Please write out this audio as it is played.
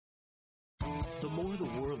The more the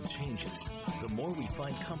world changes, the more we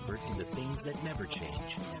find comfort in the things that never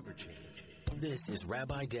change. This is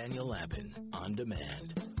Rabbi Daniel Lapin, On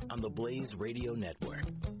Demand, on the Blaze Radio Network.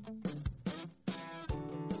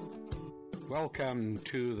 Welcome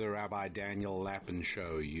to the Rabbi Daniel Lapin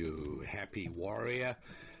Show, you happy warrior.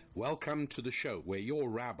 Welcome to the show where your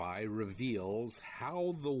rabbi reveals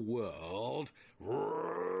how the world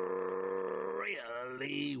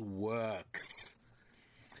really works.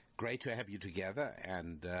 Great to have you together,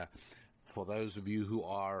 and for those of you who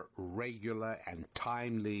are regular and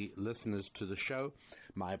timely listeners to the show,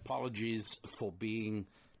 my apologies for being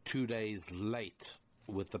 2 days late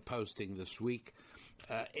with the posting this week.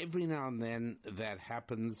 Every now and then that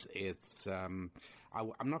happens. It's I'm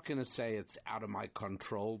not going to say it's out of my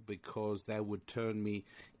control, because that would turn me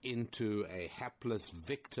into a hapless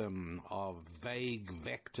victim of vague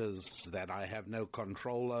vectors that I have no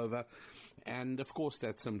control over. And, of course,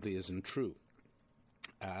 that simply isn't true.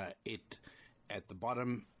 At the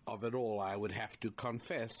bottom of it all, I would have to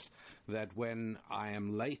confess that when I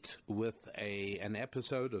am late with an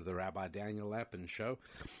episode of the Rabbi Daniel Lapin Show,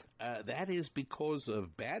 that is because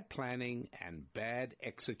of bad planning and bad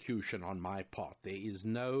execution on my part. There is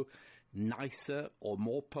no nicer or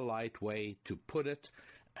more polite way to put it.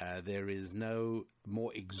 There is no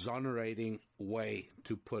more exonerating way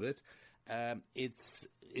to put it.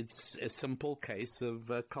 It's a simple case of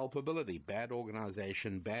culpability, bad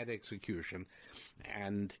organization, bad execution,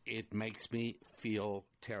 and it makes me feel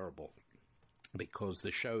terrible, because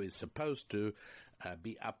the show is supposed to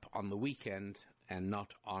be up on the weekend and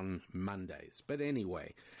not on Mondays. But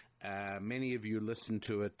anyway, many of you listen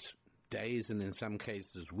to it days and in some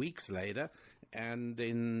cases weeks later, and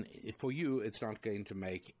for you it's not going to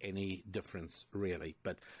make any difference really.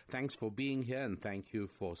 But thanks for being here, and thank you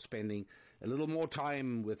for spending a little more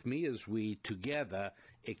time with me as we together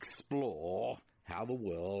explore how the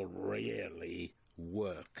world really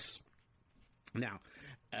works. Now,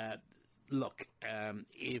 look,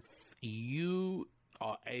 if you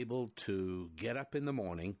are able to get up in the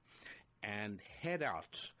morning and head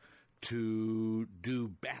out to do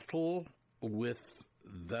battle with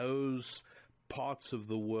those parts of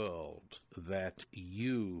the world that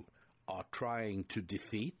you are trying to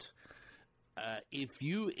defeat, if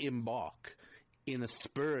you embark in a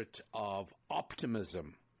spirit of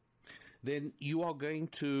optimism, then you are going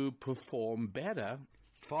to perform better,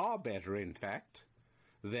 far better in fact,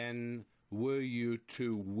 than were you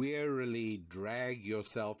to wearily drag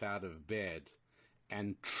yourself out of bed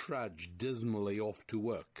and trudge dismally off to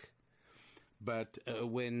work. But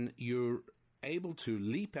when you're able to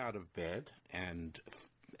leap out of bed and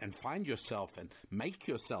find yourself and make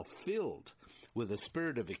yourself filled with a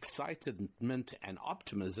spirit of excitement and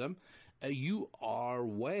optimism, you are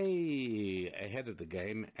way ahead of the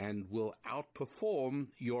game and will outperform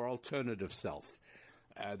your alternative self.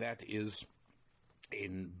 That is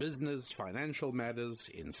in business, financial matters,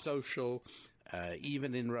 in social,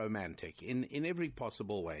 even in romantic, in every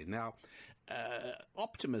possible way. Now,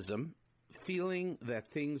 optimism, feeling that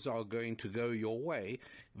things are going to go your way,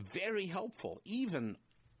 very helpful, even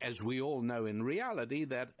as we all know in reality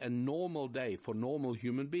that a normal day for normal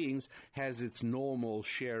human beings has its normal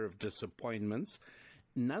share of disappointments.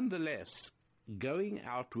 Nonetheless, going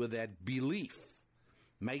out with that belief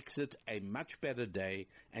makes it a much better day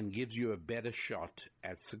and gives you a better shot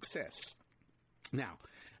at success. Now,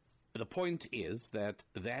 the point is that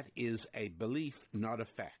is a belief, not a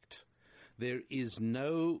fact. There is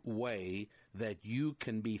no way that you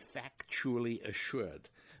can be factually assured.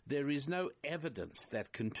 There is no evidence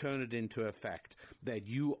that can turn it into a fact that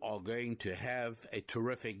you are going to have a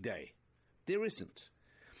terrific day. There isn't.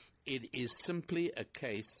 It is simply a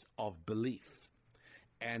case of belief.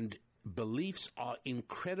 And beliefs are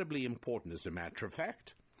incredibly important. As a matter of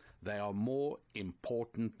fact, they are more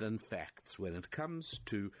important than facts when it comes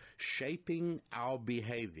to shaping our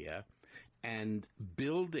behavior and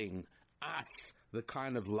building us the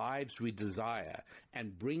kind of lives we desire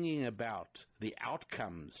and bringing about the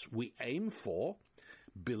outcomes we aim for.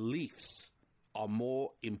 Beliefs are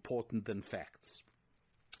more important than facts.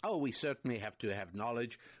 Oh, we certainly have to have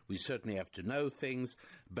knowledge, we certainly have to know things,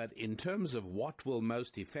 but in terms of what will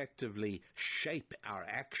most effectively shape our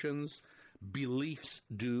actions, beliefs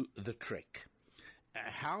do the trick.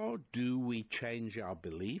 How do we change our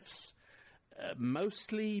beliefs?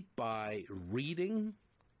 Mostly by reading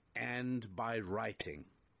and by writing.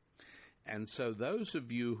 And so those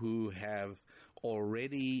of you who have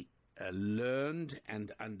already learned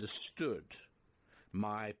and understood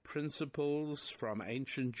my principles from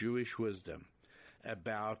ancient Jewish wisdom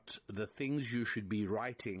about the things you should be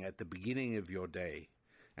writing at the beginning of your day,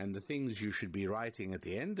 and the things you should be writing at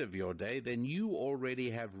the end of your day, then you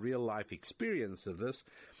already have real-life experience of this.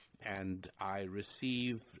 And I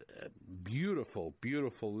receive beautiful,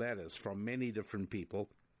 beautiful letters from many different people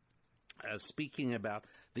speaking about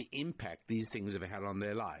the impact these things have had on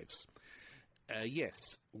their lives.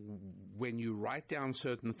 Yes, when you write down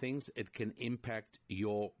certain things, it can impact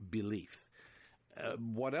your belief.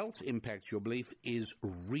 What else impacts your belief is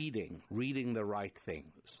reading the right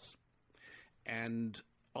things. And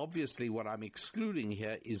obviously what I'm excluding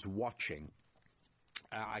here is watching.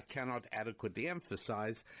 I cannot adequately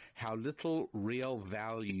emphasize how little real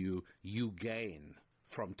value you gain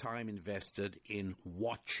from time invested in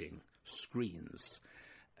watching screens.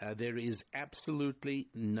 There is absolutely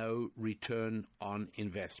no return on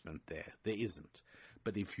investment there. There isn't.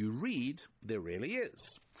 But if you read, there really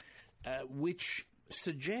is. Which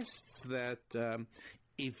suggests that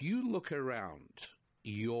if you look around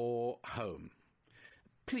your home,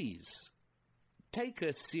 please take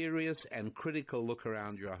a serious and critical look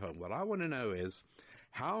around your home. What I want to know is,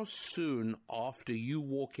 how soon after you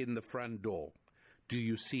walk in the front door do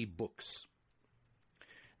you see books?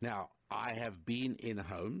 Now, I have been in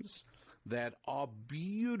homes that are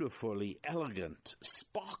beautifully elegant,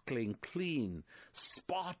 sparkling clean,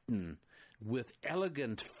 Spartan, with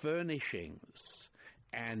elegant furnishings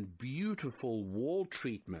and beautiful wall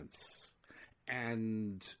treatments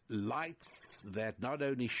and lights that not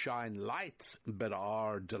only shine light but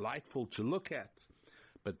are delightful to look at,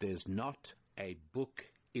 but there's not a book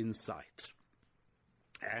in sight.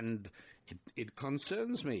 And it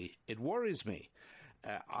concerns me. It worries me.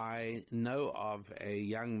 I know of a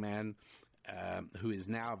young man who is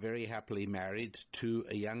now very happily married to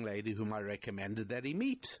a young lady whom I recommended that he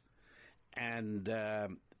meet. And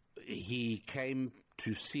he came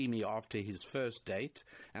to see me after his first date,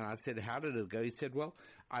 and I said, how did it go? He said, well,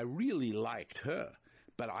 I really liked her,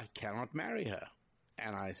 but I cannot marry her.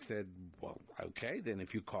 And I said, well, okay, then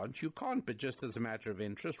if you can't, you can't, but just as a matter of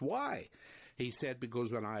interest, why? He said,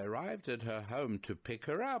 because when I arrived at her home to pick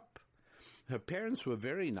her up, her parents were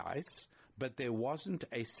very nice, but there wasn't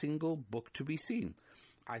a single book to be seen.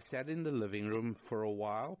 I sat in the living room for a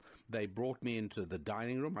while. They brought me into the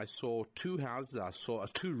dining room. I saw two houses. I saw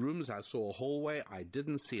two rooms. I saw a hallway. I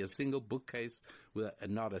didn't see a single bookcase with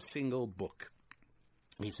not a single book.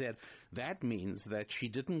 He said, that means that she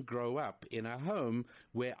didn't grow up in a home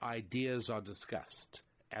where ideas are discussed.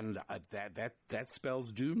 And that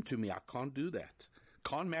spells doom to me. I can't do that.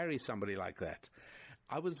 Can't marry somebody like that.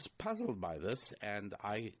 I was puzzled by this, and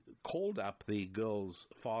I called up the girl's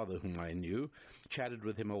father, whom I knew, chatted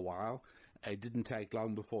with him a while. It didn't take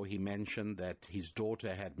long before he mentioned that his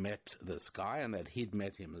daughter had met this guy and that he'd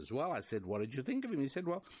met him as well. I said, what did you think of him? He said,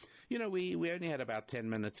 well, you know, we only had about 10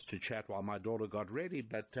 minutes to chat while my daughter got ready,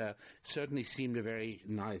 but certainly seemed a very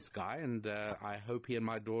nice guy, and I hope he and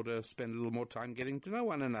my daughter spend a little more time getting to know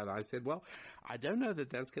one another. I said, well, I don't know that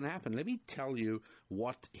that's going to happen. Let me tell you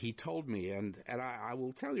what he told me, and I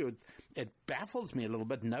will tell you, it baffles me a little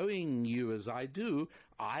bit. Knowing you as I do,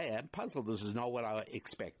 I am puzzled. This is not what I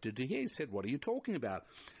expected to hear. He said, what are you talking about?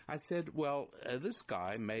 I said, well, this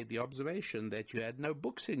guy made the observation that you had no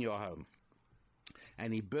books in your home.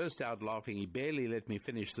 And he burst out laughing. He barely let me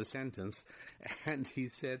finish the sentence. And he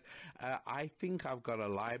said, I think I've got a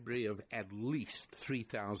library of at least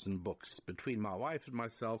 3,000 books. Between my wife and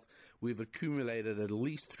myself, we've accumulated at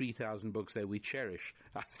least 3,000 books that we cherish.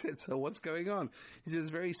 I said, so what's going on? He says,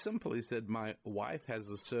 very simple. He said, my wife has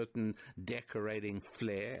a certain decorating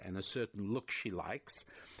flair and a certain look she likes.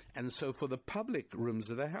 And so for the public rooms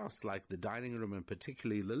of the house, like the dining room and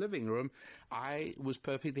particularly the living room, I was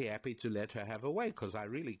perfectly happy to let her have a way because I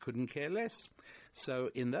really couldn't care less. So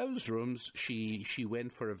in those rooms, she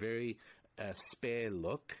went for a very spare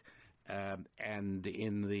look. And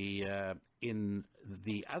in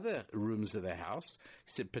the other rooms of the house,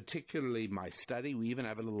 he said, particularly my study, we even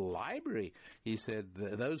have a little library. He said,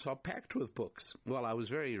 those are packed with books. Well, I was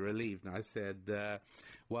very relieved, and I said,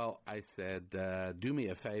 do me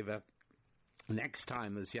a favor. Next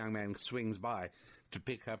time this young man swings by to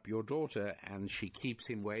pick up your daughter and she keeps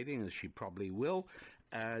him waiting, as she probably will,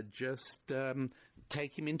 just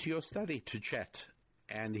take him into your study to chat.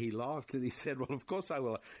 And he laughed and he said, well, of course I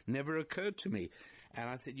will. Never occurred to me. And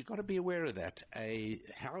I said, you've got to be aware of that. A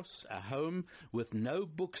house, a home with no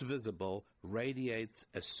books visible radiates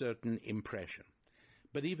a certain impression.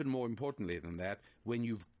 But even more importantly than that, when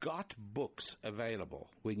you've got books available,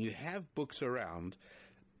 when you have books around,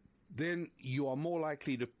 then you are more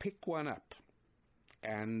likely to pick one up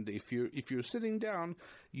and if you're sitting down,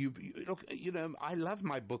 you look. I love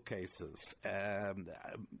my bookcases.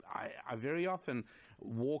 I very often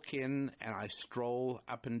walk in and I stroll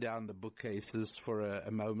up and down the bookcases for a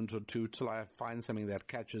moment or two till I find something that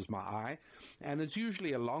catches my eye, and it's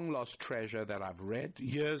usually a long lost treasure that I've read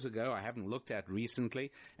years ago. I haven't looked at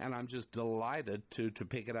recently, and I'm just delighted to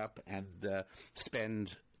pick it up and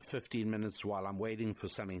spend 15 minutes while I'm waiting for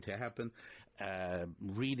something to happen,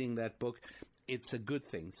 reading that book. It's a good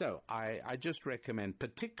thing. So I just recommend,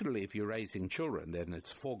 particularly if you're raising children, then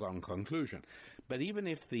it's a foregone conclusion. But even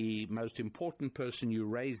if the most important person you're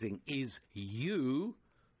raising is you,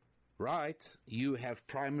 right, you have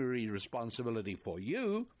primary responsibility for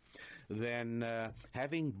you, then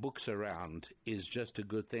having books around is just a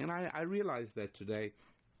good thing. And I realize that today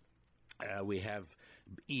we have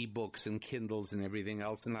e-books and Kindles and everything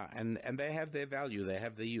else, and they have their value, they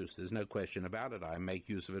have their use. There's no question about it. I make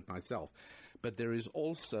use of it myself. But there is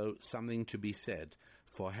also something to be said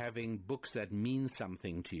for having books that mean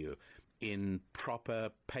something to you in proper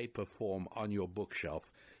paper form on your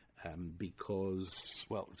bookshelf, because,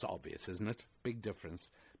 well, it's obvious, isn't it? Big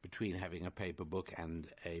difference between having a paper book and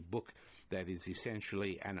a book that is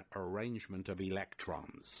essentially an arrangement of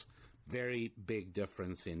electrons. Very big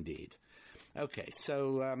difference indeed. Okay,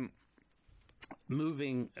 so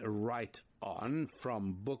moving right on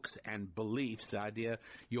from books and beliefs, the idea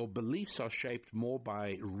your beliefs are shaped more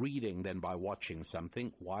by reading than by watching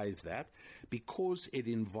something. Why is that? Because it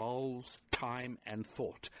involves time and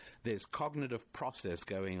thought. There's cognitive process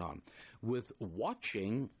going on. With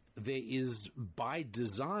watching, there is, by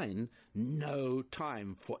design, no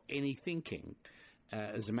time for any thinking.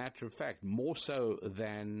 As a matter of fact, more so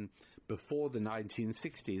than before the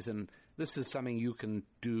 1960s, and this is something you can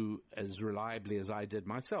do as reliably as I did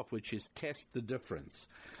myself, which is test the difference.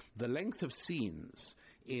 The length of scenes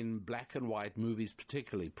in black and white movies,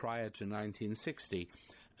 particularly prior to 1960,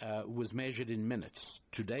 was measured in minutes.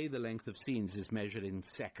 Today, the length of scenes is measured in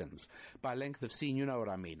seconds. By length of scene, you know what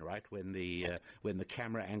I mean, right? When the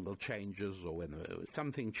camera angle changes or when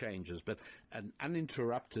something changes. But an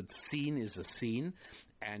uninterrupted scene is a scene,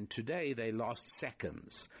 and today they last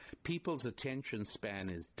seconds. People's attention span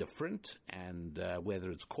is different, and whether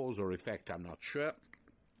it's cause or effect, I'm not sure.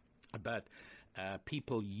 But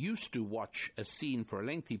people used to watch a scene for a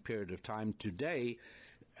lengthy period of time. Today,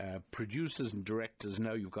 producers and directors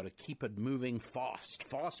know you've got to keep it moving fast.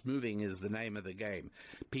 Fast moving is the name of the game.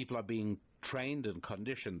 People are being trained and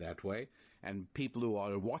conditioned that way, and people who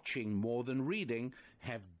are watching more than reading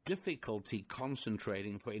have difficulty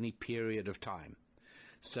concentrating for any period of time.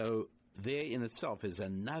 So there in itself is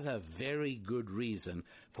another very good reason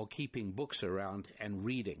for keeping books around and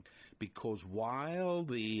reading, because while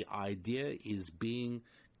the idea is being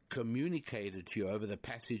communicated to you over the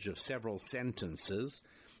passage of several sentences,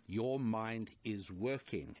 your mind is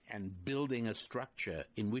working and building a structure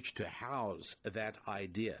in which to house that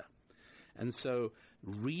idea. And so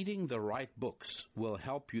reading the right books will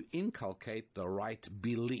help you inculcate the right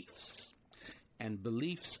beliefs. And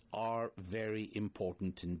beliefs are very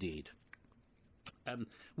important indeed.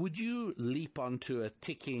 Would you leap onto a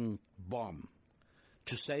ticking bomb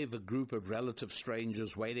to save a group of relative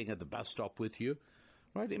strangers waiting at the bus stop with you?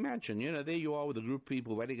 Right, imagine, there you are with a group of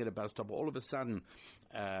people waiting at a bus stop. All of a sudden,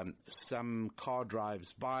 some car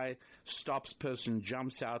drives by, stops, person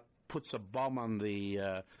jumps out, puts a bomb on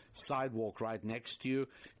the sidewalk right next to you,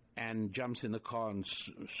 and jumps in the car and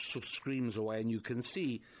screams away. And you can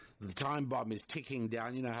see the time bomb is ticking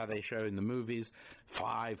down. You know how they show in the movies,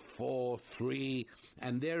 5, 4, 3,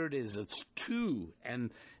 and there it is. It's 2,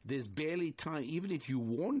 and there's barely time. Even if you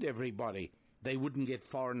warned everybody, they wouldn't get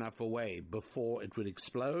far enough away before it would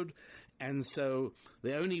explode. And so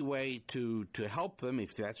the only way to help them,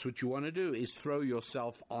 if that's what you want to do, is throw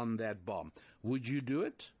yourself on that bomb. Would you do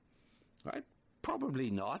it? Right?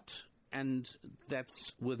 Probably not. And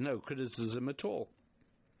that's with no criticism at all.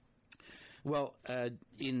 Well,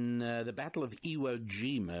 in the Battle of Iwo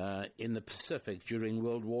Jima in the Pacific during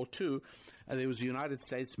World War II, there was a United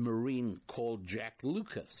States Marine called Jack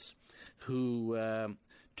Lucas, who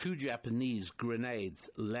 2 Japanese grenades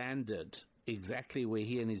landed exactly where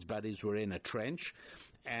he and his buddies were in a trench,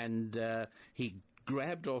 and he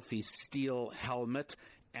grabbed off his steel helmet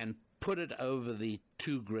and put it over the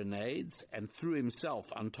 2 grenades and threw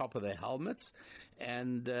himself on top of the helmets,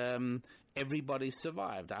 and everybody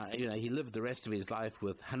survived. He lived the rest of his life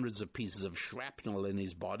with hundreds of pieces of shrapnel in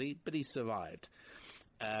his body, but he survived.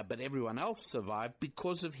 But everyone else survived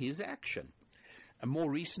because of his action. And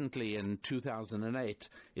more recently, in 2008,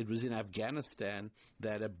 it was in Afghanistan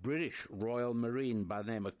that a British Royal Marine by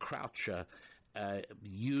the name of Croucher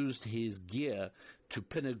used his gear to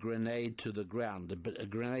pin a grenade to the ground. A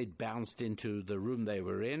grenade bounced into the room they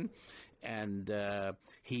were in, and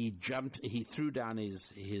he threw down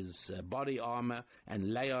his body armor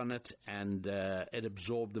and lay on it, and it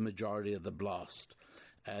absorbed the majority of the blast.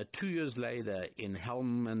 2 years later, in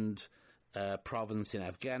Helmand province in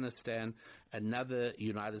Afghanistan, another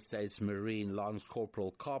United States Marine, Lance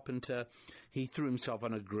Corporal Carpenter, he threw himself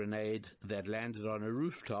on a grenade that landed on a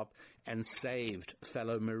rooftop and saved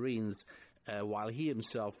fellow Marines, while he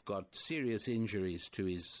himself got serious injuries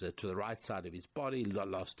to the right side of his body,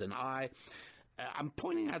 lost an eye. I'm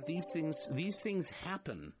pointing out these things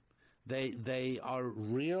happen. They are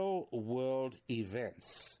real world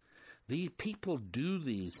events. These people do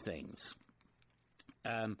these things.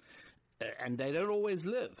 And they don't always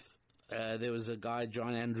live. There was a guy,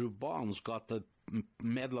 John Andrew Barnes, got the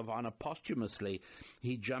Medal of Honor posthumously.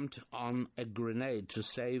 He jumped on a grenade to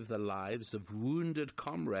save the lives of wounded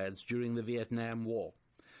comrades during the Vietnam War.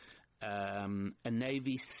 A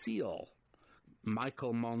Navy SEAL,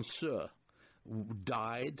 Michael Monsoor,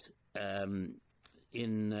 died in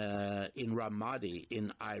Ramadi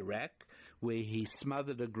in Iraq, where he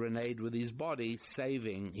smothered a grenade with his body,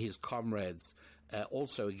 saving his comrades.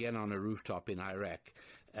 Also, again, on a rooftop in Iraq,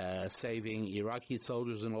 saving Iraqi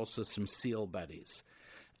soldiers and also some SEAL buddies.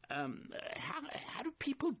 How do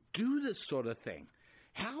people do this sort of thing?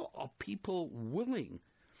 How are people willing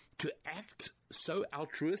to act so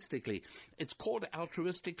altruistically? It's called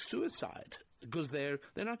altruistic suicide, because they're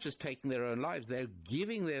not just taking their own lives, they're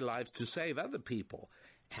giving their lives to save other people.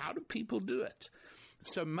 How do people do it?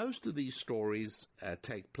 So most of these stories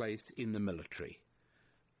take place in the military.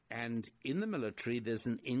 And in the military, there's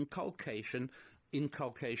an inculcation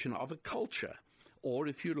of a culture, or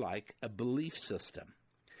if you like, a belief system.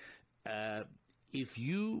 If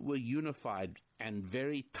you were unified and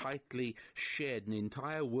very tightly shared an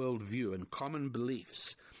entire worldview and common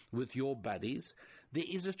beliefs with your buddies, there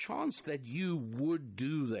is a chance that you would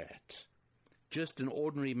do that. Just an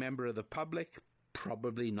ordinary member of the public,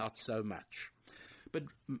 probably not so much. But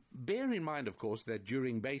bear in mind, of course, that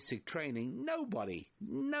during basic training, no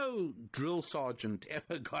drill sergeant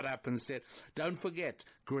ever got up and said, don't forget,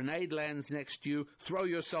 grenade lands next to you, throw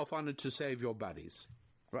yourself on it to save your buddies.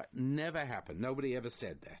 Right? Never happened. Nobody ever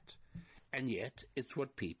said that. And yet, it's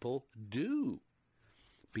what people do.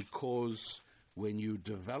 Because when you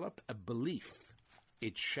develop a belief,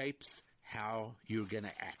 it shapes how you're going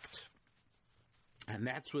to act. And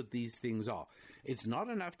that's what these things are. It's not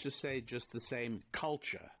enough to say just the same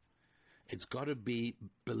culture. It's got to be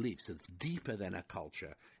beliefs. It's deeper than a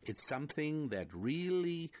culture. It's something that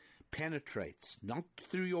really penetrates, not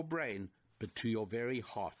through your brain, but to your very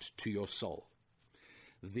heart, to your soul.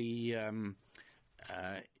 In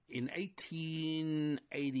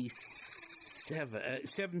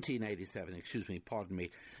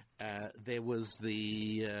 1787, there was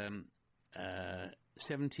the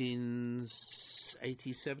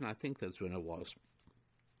 1787, I think that's when it was,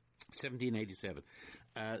 1787,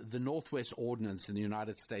 the Northwest Ordinance in the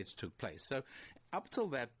United States took place. So up till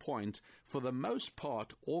that point, for the most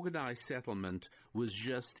part, organized settlement was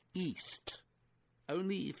just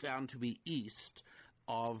only found to be east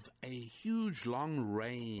of a huge long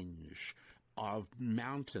range of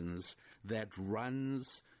mountains that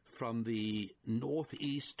runs from the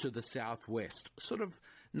northeast to the southwest, sort of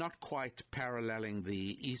not quite paralleling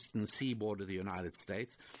the eastern seaboard of the United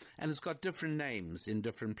States, and it's got different names in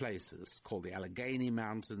different places. It's called the Allegheny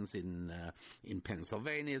Mountains in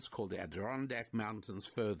Pennsylvania. It's called the Adirondack Mountains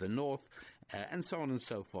further north, and so on and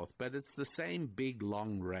so forth. But it's the same big,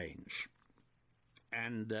 long range.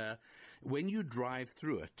 And when you drive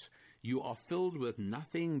through it, you are filled with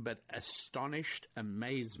nothing but astonished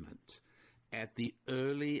amazement at the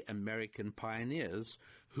early American pioneers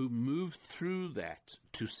who moved through that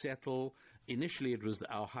to settle. Initially, it was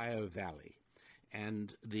the Ohio Valley,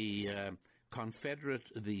 and the Confederate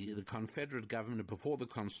government before the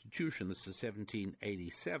Constitution. This is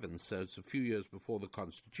 1787, so it's a few years before the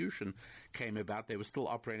Constitution came about. They were still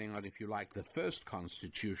operating on, if you like, the first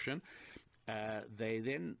Constitution. They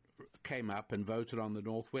then came up and voted on the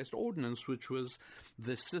Northwest Ordinance, which was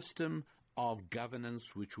the system of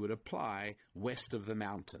governance which would apply west of the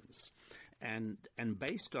mountains. And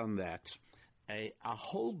based on that, a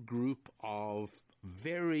whole group of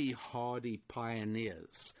very hardy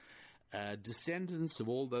pioneers, descendants of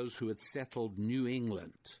all those who had settled New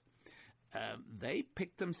England, they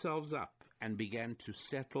picked themselves up and began to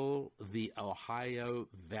settle the Ohio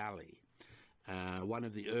Valley. One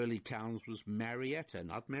of the early towns was Marietta,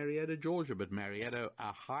 not Marietta, Georgia, but Marietta,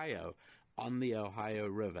 Ohio, on the Ohio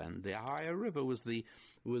River, and the Ohio River was the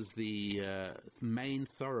main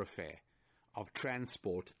thoroughfare of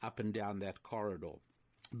transport up and down that corridor.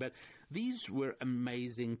 But these were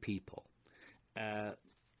amazing people,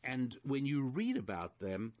 and when you read about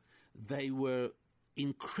them, they were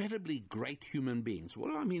incredibly great human beings.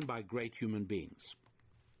 What do I mean by great human beings?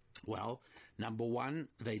 Well, number one,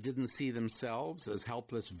 they didn't see themselves as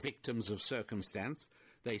helpless victims of circumstance.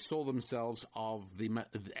 They saw themselves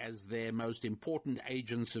as their most important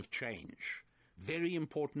agents of change. Very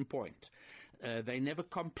important point. They never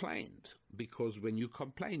complained, because when you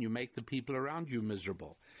complain, you make the people around you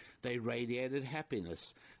miserable. They radiated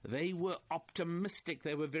happiness. They were optimistic.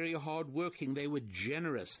 They were very hardworking. They were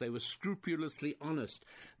generous. They were scrupulously honest.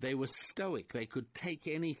 They were stoic. They could take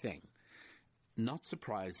anything. Not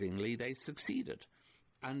surprisingly, they succeeded.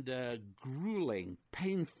 Under grueling,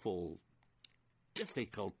 painful,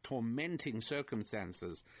 difficult, tormenting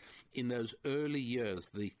circumstances in those early years,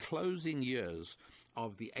 the closing years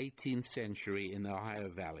of the 18th century in the Ohio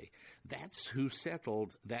Valley. That's who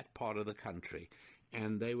settled that part of the country,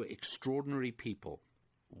 and they were extraordinary people.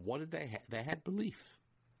 What did they have? They had belief.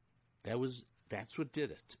 That's what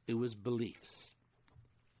did it. It was beliefs.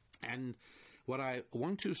 And what I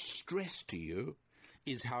want to stress to you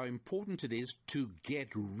is how important it is to get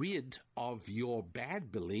rid of your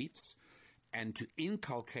bad beliefs and to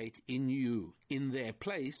inculcate in you, in their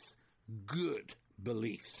place, good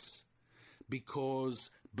beliefs. Because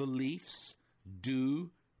beliefs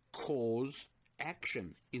do cause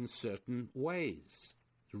action in certain ways.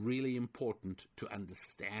 It's really important to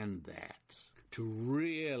understand that, to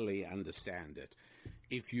really understand it.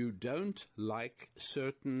 If you don't like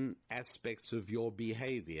certain aspects of your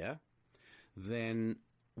behavior, then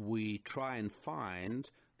we try and find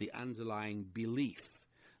the underlying belief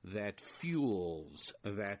that fuels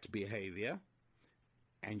that behavior,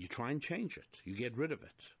 and you try and change it. You get rid of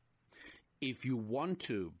it. If you want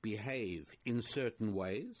to behave in certain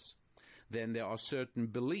ways, then there are certain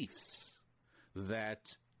beliefs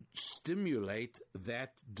that stimulate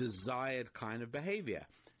that desired kind of behavior.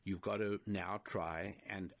 You've got to now try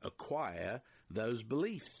and acquire those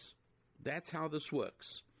beliefs. That's how this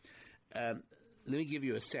works. Let me give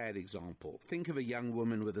you a sad example. Think of a young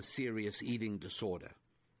woman with a serious eating disorder,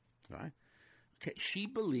 right? Okay, she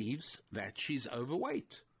believes that she's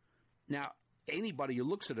overweight. Now, anybody who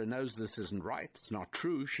looks at her knows this isn't right. It's not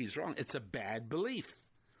true. She's wrong. It's a bad belief.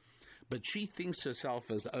 But she thinks herself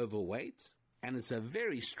as overweight, and it's a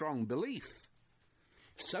very strong belief.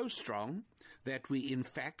 So strong that we, in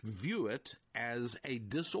fact, view it as a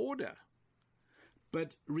disorder.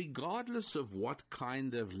 But regardless of what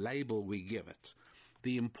kind of label we give it,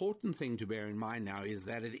 the important thing to bear in mind now is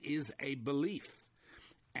that it is a belief.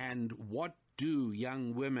 And what do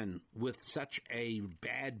young women with such a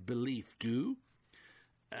bad belief do?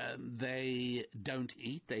 They don't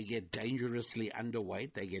eat. They get dangerously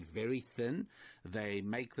underweight. They get very thin. They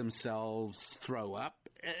make themselves throw up.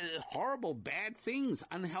 Horrible, bad things,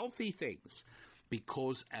 unhealthy things.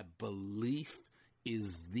 Because a belief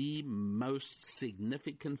is the most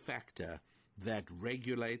significant factor that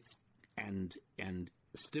regulates and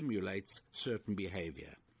stimulates certain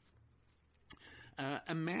behavior.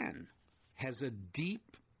 A man has a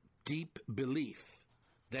deep, deep belief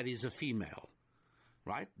that he's a female,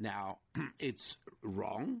 right? Now, it's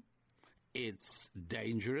wrong, it's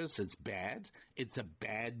dangerous, it's bad, it's a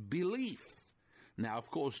bad belief. Now,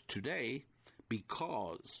 of course, today,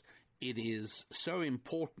 because it is so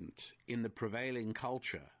important in the prevailing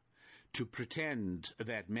culture to pretend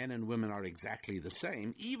that men and women are exactly the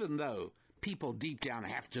same, even though people deep down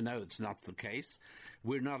have to know it's not the case,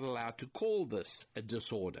 we're not allowed to call this a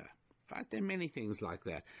disorder. Right? There are many things like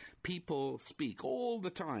that. People speak all the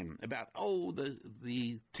time about,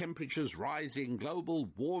 the temperature's rising, global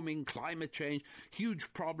warming, climate change,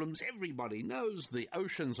 huge problems. Everybody knows the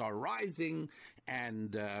oceans are rising,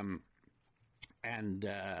 and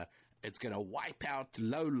it's going to wipe out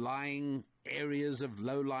low-lying areas of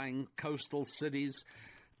low-lying coastal cities.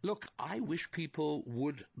 Look, I wish people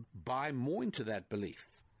would buy more into that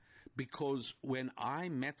belief. Because when I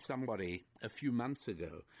met somebody a few months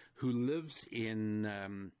ago who lives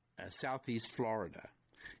in southeast Florida,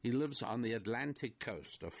 he lives on the Atlantic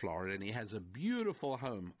coast of Florida, and he has a beautiful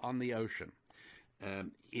home on the ocean,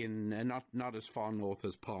 not as far north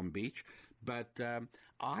as Palm Beach. But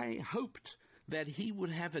I hoped that he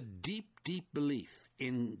would have a deep, deep belief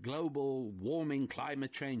in global warming,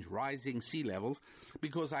 climate change, rising sea levels,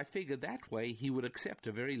 because I figured that way he would accept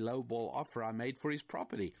a very lowball offer I made for his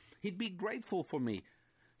property. He'd be grateful for me.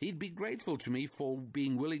 He'd be grateful to me for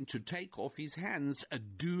being willing to take off his hands a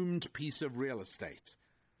doomed piece of real estate.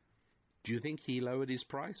 Do you think he lowered his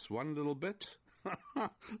price one little bit?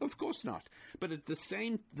 Of course not. But the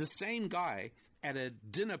same guy at a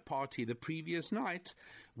dinner party the previous night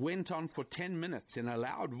went on for 10 minutes in a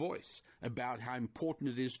loud voice about how important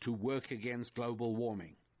it is to work against global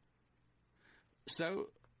warming. So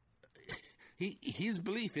his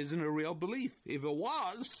belief isn't a real belief. If it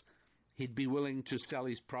was, he'd be willing to sell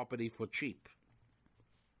his property for cheap.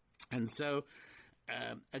 And so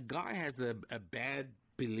a guy has a bad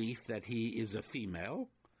belief that he is a female,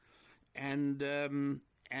 and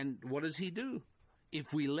what does he do?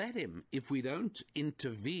 If we let him, if we don't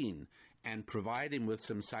intervene and provide him with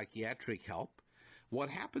some psychiatric help, what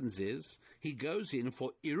happens is he goes in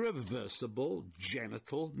for irreversible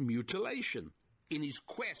genital mutilation in his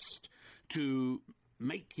quest to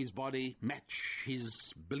make his body match his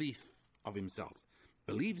belief of himself.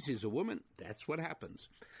 Believes he's a woman, that's what happens.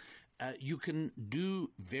 You can do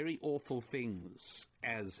very awful things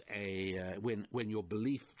as when your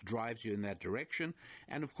belief drives you in that direction,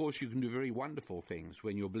 and of course you can do very wonderful things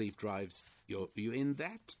when your belief drives you in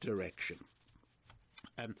that direction.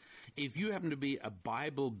 If you happen to be a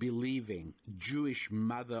Bible-believing Jewish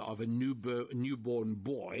mother of a newborn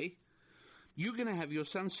boy, you're going to have your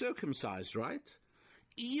son circumcised, right?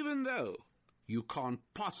 Even though you can't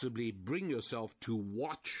possibly bring yourself to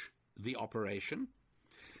watch the operation.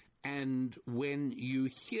 And when you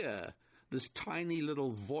hear this tiny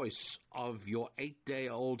little voice of your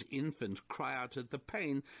 8-day-old infant cry out at the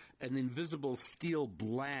pain, an invisible steel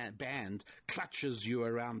band clutches you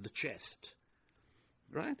around the chest.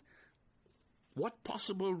 Right? What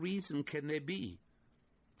possible reason can there be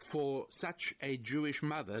for such a Jewish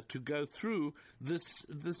mother to go through this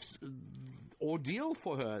ordeal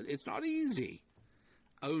for her? It's not easy.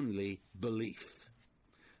 Only belief.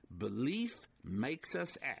 Belief makes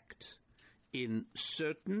us act in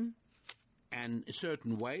certain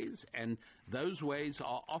ways, and those ways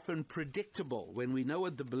are often predictable. When we know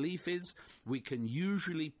what the belief is, we can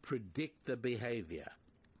usually predict the behavior.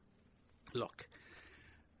 Look,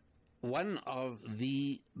 one of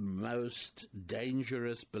the most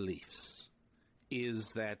dangerous beliefs is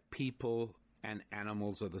that people and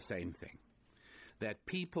animals are the same thing. That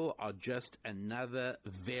people are just another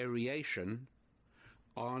variation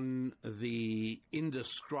on the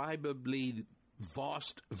indescribably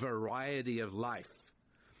vast variety of life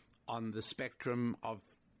on the spectrum of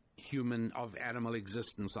animal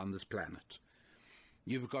existence on this planet.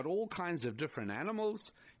 You've got all kinds of different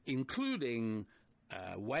animals, including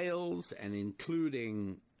whales and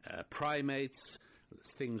including primates,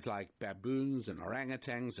 things like baboons and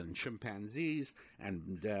orangutans and chimpanzees,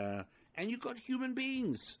 and you've got human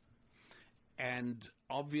beings. And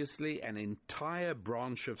obviously an entire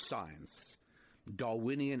branch of science,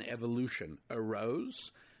 Darwinian evolution,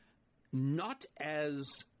 arose not as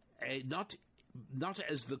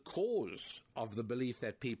the cause of the belief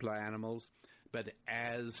that people are animals, but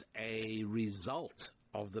as a result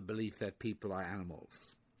of the belief that people are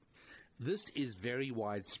animals. This is very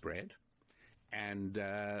widespread, and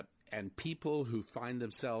people who find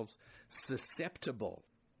themselves susceptible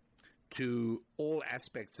to all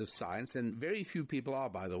aspects of science, and very few people are,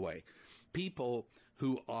 by the way. People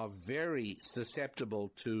who are very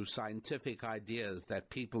susceptible to scientific ideas that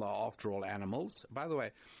people are, after all, animals. By the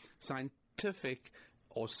way, scientific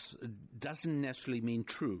doesn't necessarily mean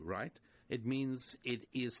true, right? It means it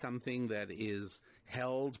is something that is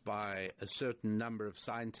held by a certain number of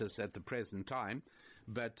scientists at the present time,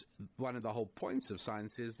 but one of the whole points of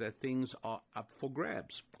science is that things are up for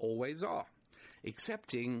grabs, always are.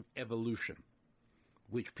 Accepting evolution,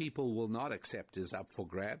 which people will not accept, is up for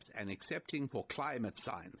grabs, and accepting for climate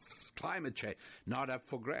science, climate change, not up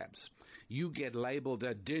for grabs. You get labeled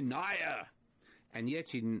a denier, and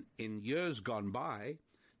yet in years gone by,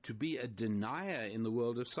 to be a denier in the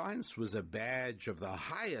world of science was a badge of the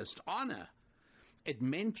highest honor. It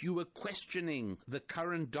meant you were questioning the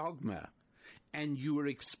current dogma, and you were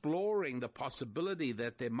exploring the possibility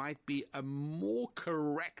that there might be a more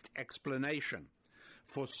correct explanation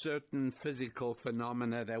for certain physical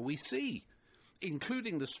phenomena that we see,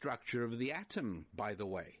 including the structure of the atom, by the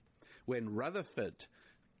way. When Rutherford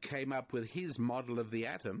came up with his model of the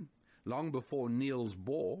atom, long before Niels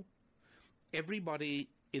Bohr, everybody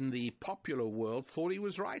in the popular world thought he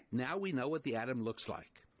was right. Now we know what the atom looks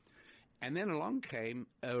like. And then along came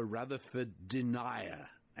a Rutherford denier,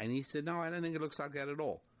 and he said, no, I don't think it looks like that at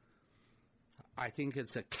all. I think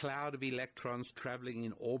it's a cloud of electrons traveling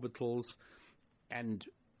in orbitals, and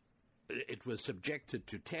it was subjected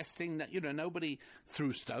to testing. Nobody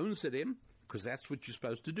threw stones at him, because that's what you're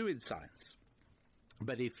supposed to do in science.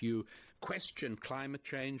 But if you question climate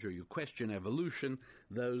change or you question evolution,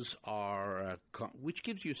 those are, which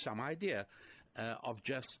gives you some idea of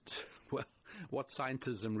just, well, what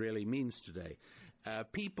scientism really means today.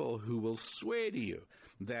 People who will swear to you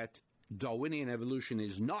that Darwinian evolution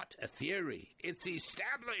is not a theory, it's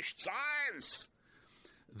established science.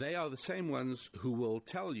 They are the same ones who will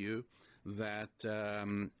tell you that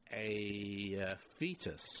a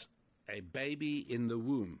fetus, a baby in the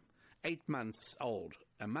womb, 8 months old,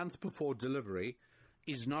 a month before delivery,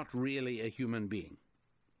 is not really a human being.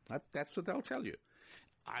 That's what they'll tell you.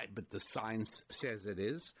 But the science says it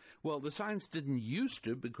is. Well, the science didn't used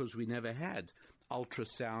to, because we never had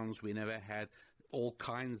ultrasounds, we never had all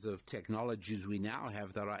kinds of technologies we now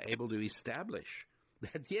have that are able to establish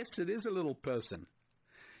that, yes, it is a little person.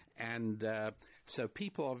 And so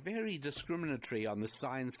people are very discriminatory on the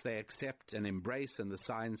science they accept and embrace and the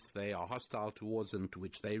science they are hostile towards and to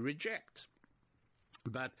which they reject.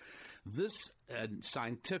 But this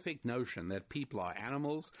scientific notion that people are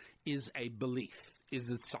animals is a belief. Is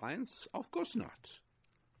it science? Of course not.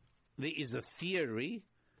 There is a theory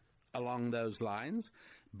along those lines,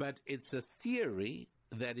 but it's a theory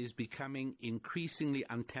that is becoming increasingly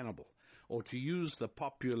untenable, or to use the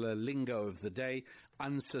popular lingo of the day,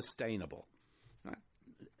 unsustainable.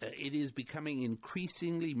 It is becoming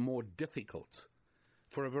increasingly more difficult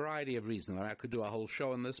for a variety of reasons. I could do a whole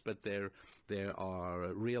show on this, but there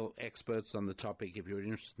are real experts on the topic. If you're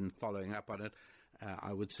interested in following up on it,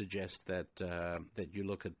 I would suggest that you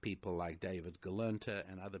look at people like David Galernta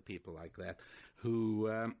and other people like that who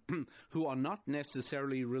are not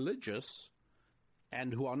necessarily religious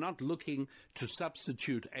and who are not looking to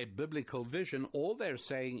substitute a biblical vision. All they're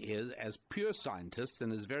saying is, as pure scientists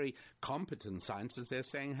and as very competent scientists, they're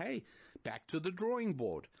saying, hey, back to the drawing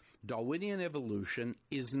board. Darwinian evolution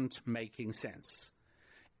isn't making sense.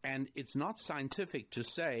 And it's not scientific to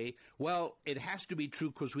say, well, it has to be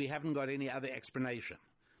true because we haven't got any other explanation.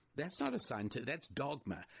 That's not a scientific, that's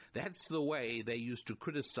dogma. That's the way they used to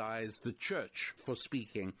criticize the church for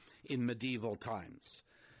speaking in medieval times.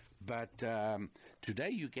 But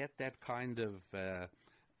today you get that kind of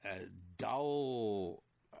dull,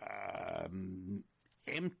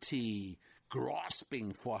 empty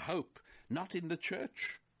grasping for hope, not in the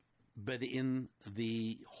church, but in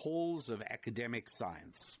the halls of academic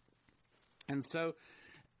science. And so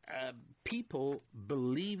people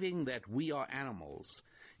believing that we are animals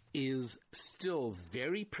is still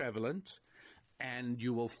very prevalent, and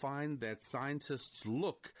you will find that scientists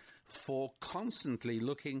constantly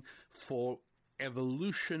looking for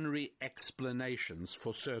evolutionary explanations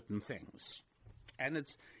for certain things. And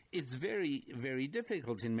it's very, very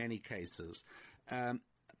difficult in many cases.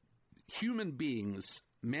 Human beings,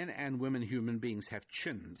 men and women human beings, have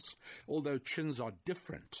chins, although chins are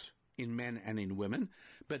different in men and in women.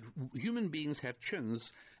 But human beings have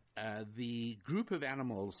chins. The group of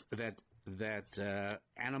animals that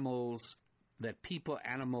people,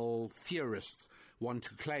 animal theorists, want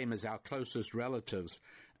to claim as our closest relatives,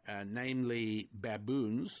 namely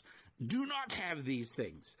baboons, do not have these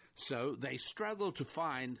things. So they struggle to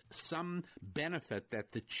find some benefit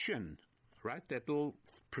that the chin, right, that little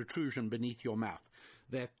protrusion beneath your mouth,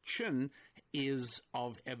 that chin is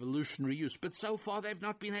of evolutionary use. But so far they've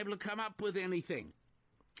not been able to come up with anything.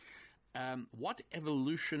 What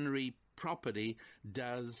evolutionary property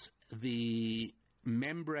does the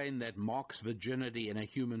membrane that marks virginity in a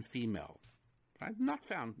human female? Right? Not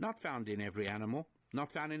found in every animal,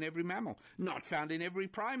 not found in every mammal, not found in every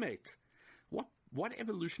primate. What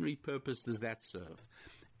evolutionary purpose does that serve?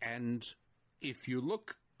 And if you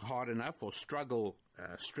look hard enough or struggle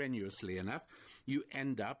strenuously enough, you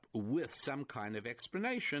end up with some kind of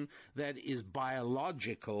explanation that is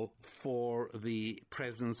biological for the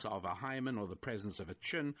presence of a hymen or the presence of a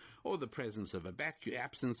chin or the presence of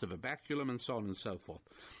absence of a baculum and so on and so forth.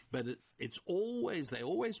 But they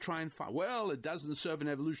always try and find, well, it doesn't serve an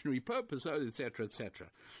evolutionary purpose, etc., etc.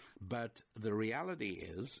 But the reality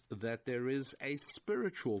is that there is a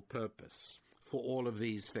spiritual purpose for all of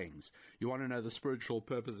these things. You want to know the spiritual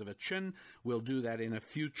purpose of a chin? We'll do that in a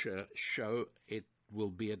future show. It will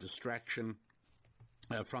be a distraction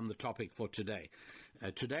from the topic for today.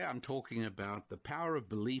 Today I'm talking about the power of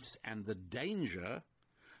beliefs and the danger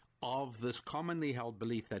of this commonly held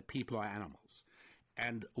belief that people are animals.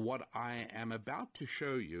 And what I am about to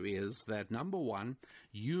show you is that, number one,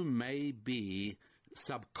 you may be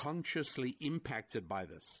subconsciously impacted by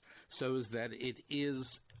this, so as that it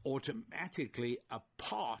is automatically a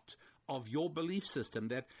part of your belief system,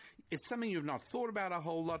 that it's something you've not thought about a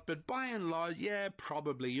whole lot, but by and large, yeah,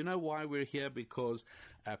 probably. You know why we're here? Because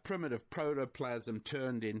primitive protoplasm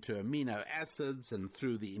turned into amino acids, and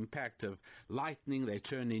through the impact of lightning, they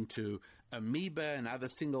turned into amoeba and other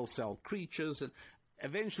single-cell creatures. And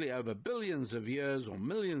eventually, over billions of years or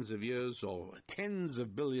millions of years or tens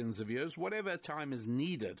of billions of years, whatever time is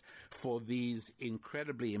needed for these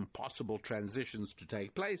incredibly impossible transitions to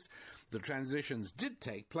take place, the transitions did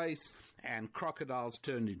take place, and crocodiles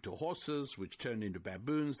turned into horses, which turned into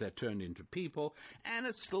baboons, that turned into people, and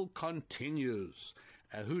it still continues.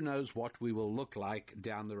 Who knows what we will look like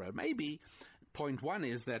down the road? Maybe point one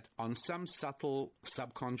is that on some subtle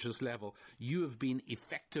subconscious level, you have been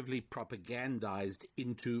effectively propagandized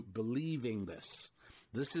into believing this.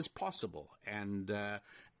 This is possible. And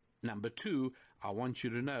number two, I want you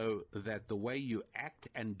to know that the way you act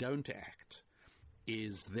and don't act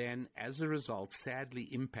is then, as a result, sadly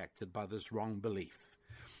impacted by this wrong belief.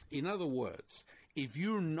 In other words, if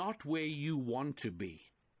you're not where you want to be,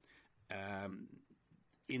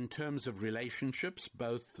 in terms of relationships,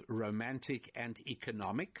 both romantic and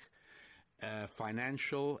economic,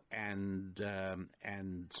 financial and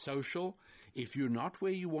social, if you're not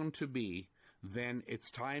where you want to be, then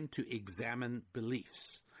it's time to examine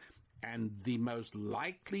beliefs. And the most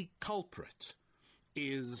likely culprit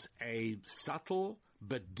is a subtle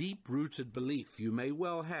but deep-rooted belief you may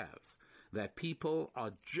well have that people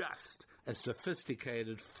are just a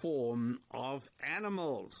sophisticated form of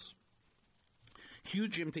animals.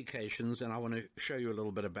 Huge implications, and I want to show you a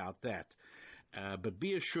little bit about that. But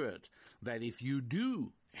be assured that if you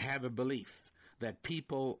do have a belief that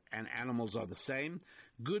people and animals are the same,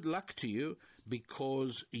 good luck to you,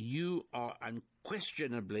 because you are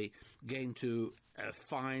unquestionably going to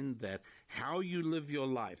find that how you live your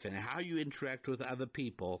life and how you interact with other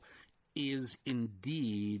people is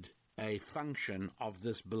indeed a function of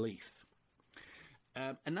this belief.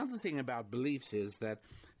 Another thing about beliefs is that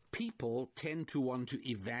people tend to want to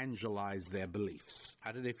evangelize their beliefs.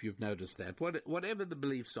 I don't know if you've noticed that. Whatever the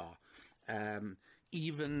beliefs are, I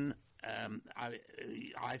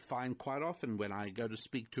find quite often when I go to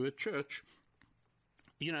speak to a church,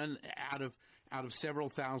 you know, out of several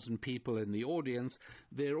thousand people in the audience,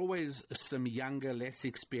 there are always some younger, less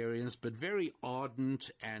experienced, but very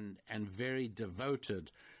ardent and very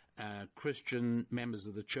devoted Christian members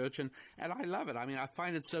of the church, and I love it. I mean, I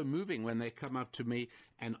find it so moving when they come up to me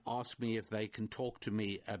and ask me if they can talk to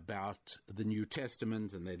me about the New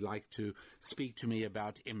Testament, and they'd like to speak to me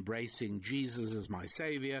about embracing Jesus as my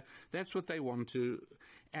Savior. That's what they want to.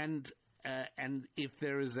 And if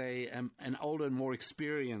there is an older and more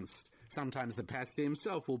experienced, sometimes the pastor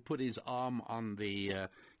himself will put his arm on the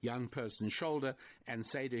young person's shoulder and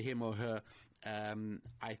say to him or her,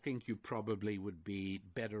 I think you probably would be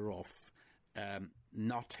better off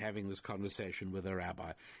not having this conversation with a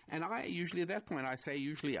rabbi. And I usually, at that point, I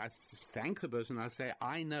thank the person. I say,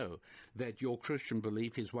 I know that your Christian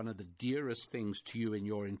belief is one of the dearest things to you in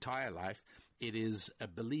your entire life. It is a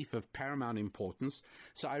belief of paramount importance.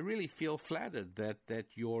 So I really feel flattered that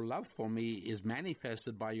your love for me is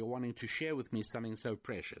manifested by your wanting to share with me something so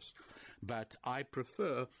precious. But I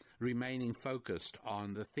prefer remaining focused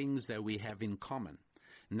on the things that we have in common,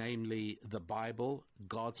 namely the Bible,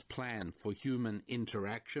 God's plan for human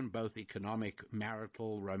interaction, both economic,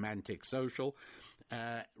 marital, romantic, social,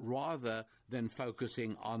 rather than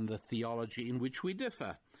focusing on the theology in which we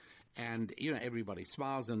differ. And, you know, everybody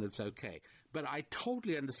smiles and it's okay. But I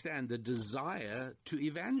totally understand the desire to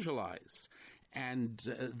evangelize. And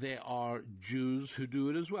there are Jews who do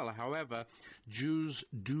it as well. However, Jews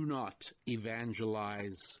do not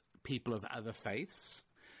evangelize people of other faiths.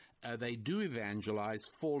 They do evangelize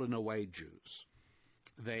fallen away Jews.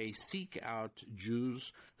 They seek out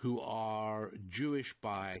Jews who are Jewish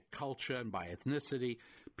by culture and by ethnicity,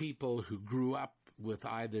 people who grew up with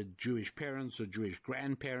either Jewish parents or Jewish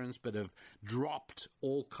grandparents, but have dropped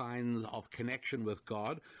all kinds of connection with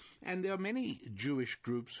God. And there are many Jewish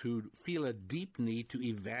groups who feel a deep need to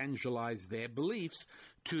evangelize their beliefs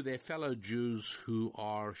to their fellow Jews who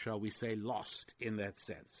are, shall we say, lost in that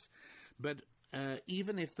sense. But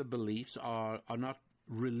even if the beliefs are not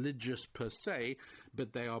religious per se,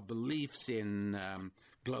 but they are beliefs in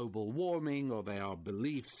global warming, or they are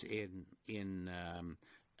beliefs in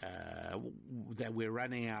that we're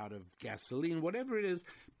running out of gasoline, whatever it is,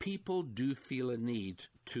 people do feel a need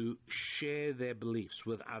to share their beliefs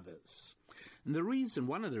with others. And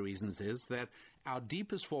one of the reasons is that our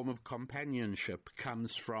deepest form of companionship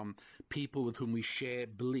comes from people with whom we share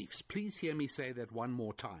beliefs. Please hear me say that one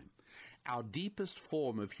more time. Our deepest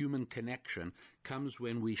form of human connection comes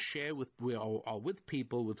when we are with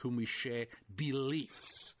people with whom we share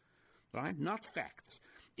beliefs, right? Not facts.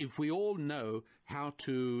 If we all know how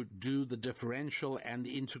to do the differential and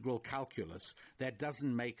the integral calculus, that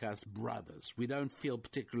doesn't make us brothers. We don't feel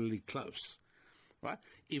particularly close, right?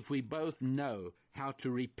 If we both know how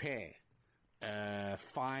to repair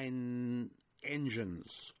fine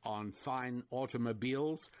engines on fine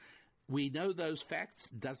automobiles, we know those facts,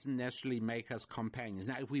 doesn't necessarily make us companions.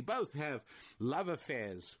 Now, if we both have love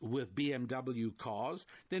affairs with BMW cars,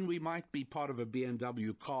 then we might be part of a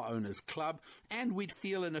BMW car owners club, and we'd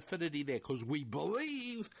feel an affinity there because we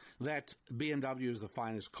believe that BMW is the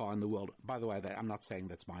finest car in the world. By the way, I'm not saying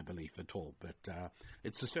that's my belief at all, but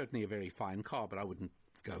it's certainly a very fine car, but I wouldn't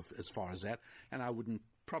go as far as that, and I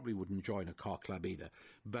probably wouldn't join a car club either.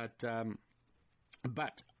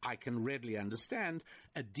 But I can readily understand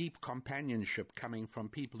a deep companionship coming from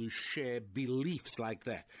people who share beliefs like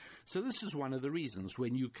that. So this is one of the reasons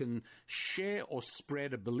when you can share or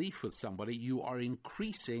spread a belief with somebody, you are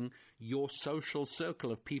increasing your social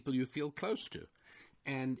circle of people you feel close to.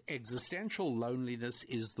 And existential loneliness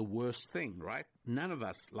is the worst thing, right? None of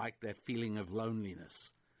us like that feeling of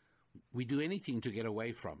loneliness. We do anything to get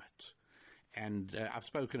away from it. And I've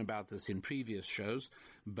spoken about this in previous shows,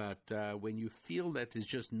 but when you feel that there's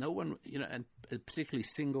just no one, and particularly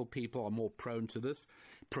single people are more prone to this,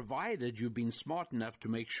 provided you've been smart enough to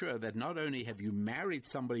make sure that not only have you married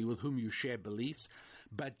somebody with whom you share beliefs,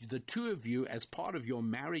 but the two of you, as part of your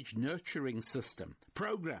marriage nurturing system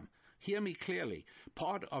program, hear me clearly,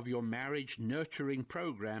 part of your marriage nurturing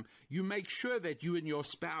program, you make sure that you and your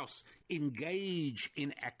spouse engage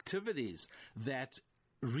in activities that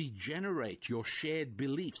regenerate your shared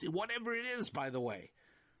beliefs, whatever it is, by the way.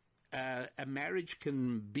 A marriage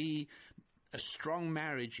can be a strong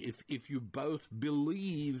marriage if you both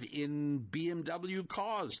believe in BMW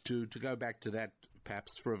cars, to go back to that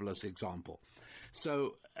perhaps frivolous example.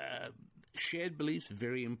 So shared beliefs,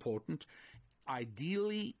 very important.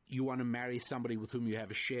 Ideally, you want to marry somebody with whom you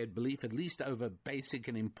have a shared belief, at least over basic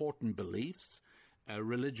and important beliefs.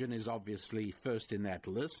 Religion is obviously first in that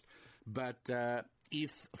list, but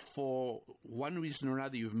if for one reason or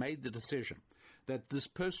another you've made the decision that this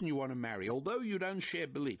person you want to marry, although you don't share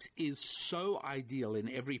beliefs, is so ideal in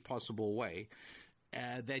every possible way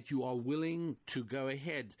that you are willing to go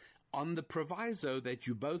ahead on the proviso that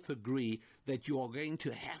you both agree that you are going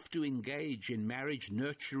to have to engage in marriage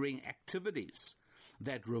nurturing activities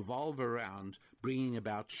that revolve around bringing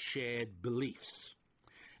about shared beliefs.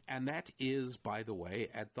 And that is, by the way,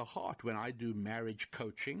 at the heart. When I do marriage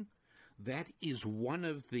coaching, that is one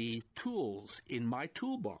of the tools in my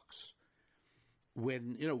toolbox.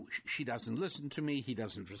 When, she doesn't listen to me, he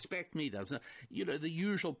doesn't respect me, the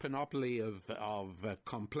usual panoply of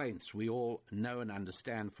complaints we all know and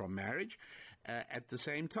understand from marriage. At the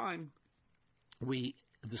same time, the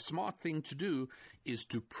smart thing to do is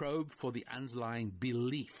to probe for the underlying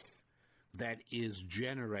belief that is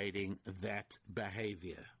generating that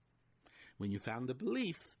behavior. When you found the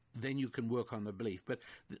belief, then you can work on the belief. But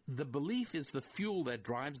the belief is the fuel that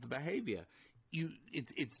drives the behavior.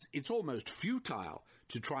 It's almost futile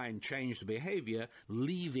to try and change the behavior,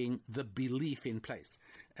 leaving the belief in place.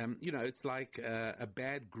 It's like a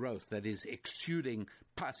bad growth that is exuding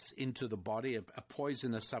pus into the body, a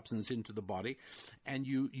poisonous substance into the body, and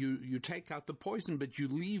you take out the poison, but you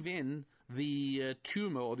leave in the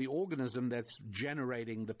tumor or the organism that's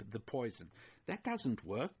generating the poison. That doesn't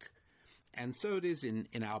work. And so it is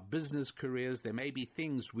in our business careers. There may be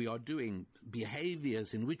things we are doing,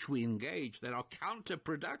 behaviors in which we engage that are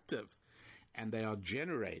counterproductive, and they are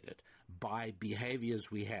generated by behaviors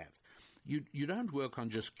we have. You don't work on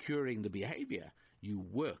just curing the behavior. You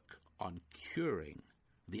work on curing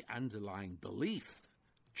the underlying belief,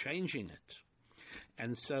 changing it.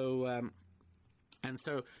 And so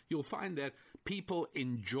you'll find that people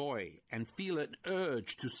enjoy and feel an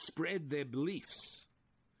urge to spread their beliefs,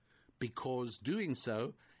 because doing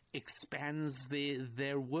so expands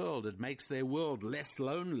their world. It makes their world less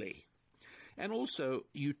lonely. And also,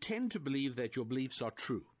 you tend to believe that your beliefs are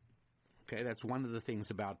true. Okay, that's one of the things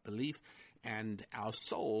about belief. And our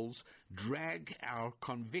souls drag our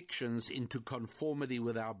convictions into conformity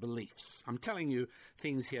with our beliefs. I'm telling you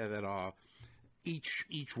things here that are,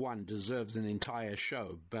 each one deserves an entire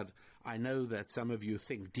show, but I know that some of you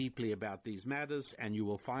think deeply about these matters, and you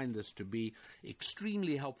will find this to be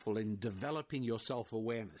extremely helpful in developing your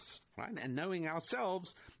self-awareness, right? And knowing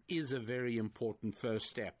ourselves is a very important first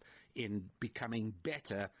step in becoming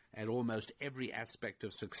better at almost every aspect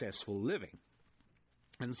of successful living.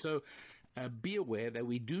 And so be aware that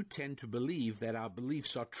we do tend to believe that our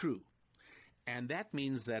beliefs are true. And that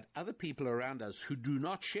means that other people around us who do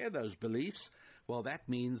not share those beliefs, well, that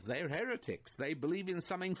means they're heretics. They believe in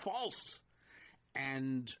something false.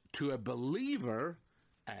 And to a believer,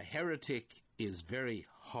 a heretic is very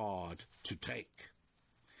hard to take.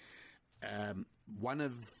 One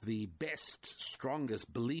of the best,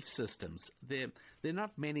 strongest belief systems, there are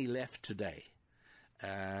not many left today.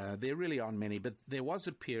 There really aren't many, but there was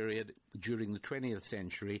a period during the 20th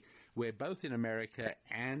century where both in America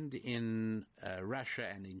and in Russia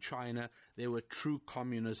and in China, there were true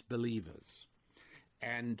communist believers.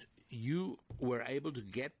 And you were able to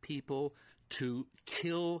get people to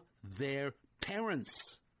kill their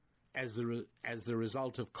parents as the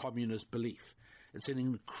result of communist belief. It's an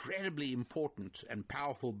incredibly important and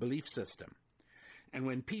powerful belief system. And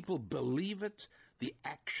when people believe it, the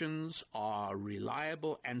actions are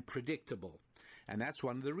reliable and predictable. And that's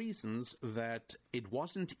one of the reasons that it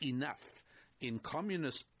wasn't enough in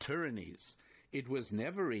communist tyrannies. It was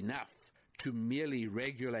never enough to merely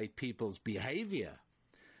regulate people's behavior.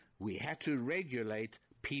 We had to regulate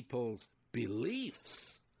people's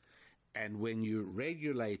beliefs. And when you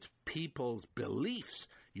regulate people's beliefs,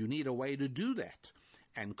 you need a way to do that.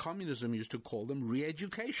 And communism used to call them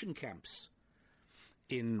re-education camps.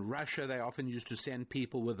 In Russia, they often used to send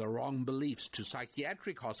people with the wrong beliefs to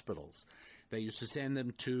psychiatric hospitals. They used to send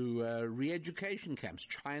them to re-education camps.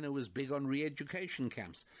 China was big on re-education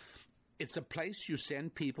camps. It's a place you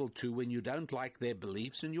send people to when you don't like their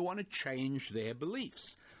beliefs and you want to change their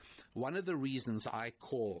beliefs. One of the reasons I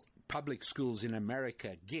call public schools in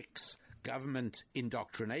America GICs, government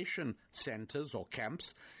indoctrination centers or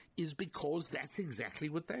camps, is because that's exactly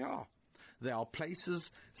what they are. They are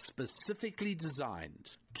places specifically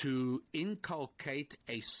designed to inculcate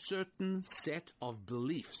a certain set of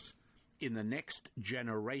beliefs in the next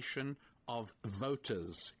generation of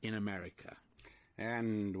voters in America.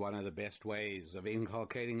 And one of the best ways of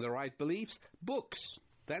inculcating the right beliefs, books.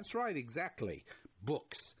 That's right, exactly,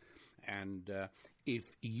 books. And if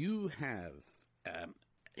you have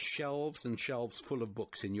shelves and shelves full of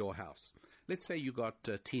books in your house, let's say you got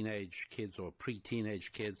teenage kids or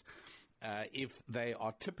pre-teenage kids, if they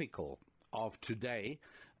are typical of today,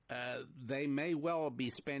 they may well be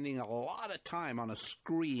spending a lot of time on a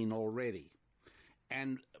screen already.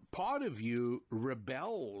 And part of you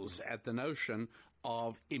rebels at the notion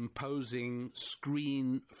of imposing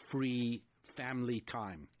screen-free family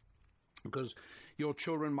time. Because your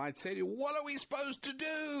children might say to you, what are we supposed to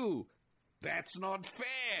do? That's not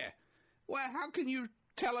fair. Well, how can you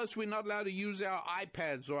tell us we're not allowed to use our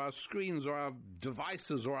iPads or our screens or our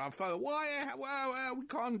devices or our phone? Why we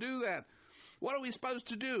can't do that? What are we supposed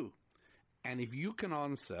to do? And if you can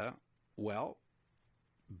answer, well,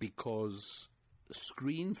 because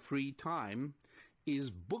screen-free time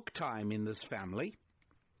is book time in this family,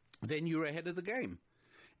 then you're ahead of the game.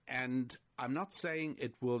 And I'm not saying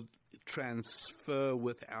it will transfer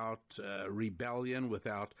without rebellion,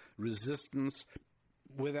 without resistance,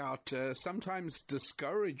 without sometimes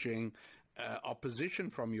discouraging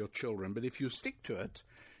opposition from your children. But if you stick to it,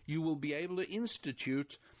 you will be able to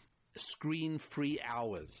institute screen-free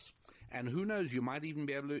hours. And who knows, you might even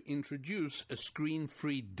be able to introduce a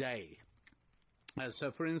screen-free day.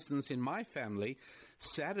 So, for instance, in my family,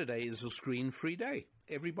 Saturday is a screen-free day.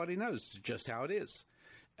 Everybody knows just how it is.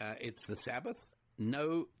 It's the Sabbath,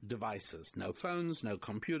 no devices, no phones, no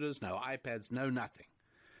computers, no iPads, no nothing.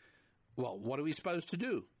 Well, what are we supposed to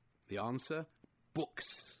do? The answer, books.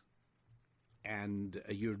 And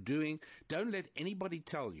don't let anybody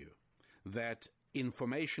tell you that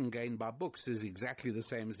information gained by books is exactly the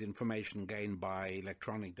same as information gained by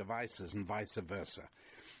electronic devices and vice versa.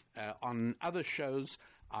 On other shows,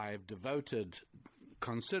 I've devoted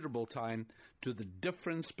considerable time to the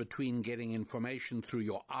difference between getting information through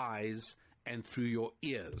your eyes and through your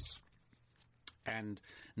ears. And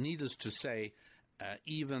needless to say,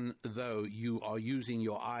 even though you are using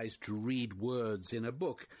your eyes to read words in a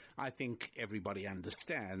book, I think everybody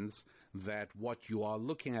understands that what you are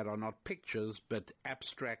looking at are not pictures, but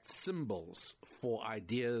abstract symbols for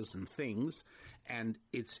ideas and things, and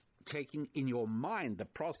it's taking in your mind, the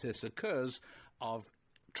process occurs of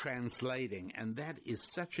translating, and that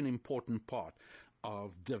is such an important part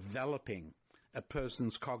of developing a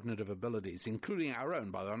person's cognitive abilities, including our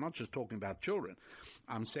own. By the way, I'm not just talking about children.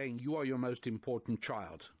 I'm saying you are your most important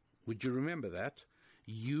child. Would you remember that?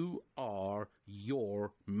 You are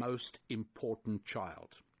your most important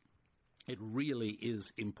child. It really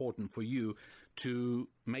is important for you to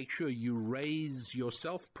make sure you raise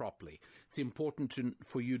yourself properly. It's important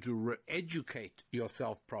for you to educate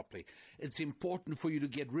yourself properly. It's important for you to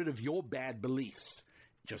get rid of your bad beliefs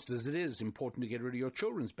Just as it is important to get rid of your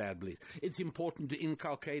children's bad beliefs. It's important to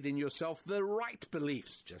inculcate in yourself the right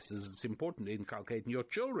beliefs, just as it's important to inculcate in your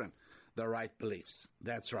children the right beliefs.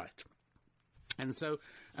 That's right. And so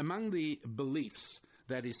among the beliefs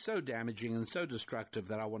that is so damaging and so destructive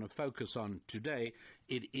that I want to focus on today,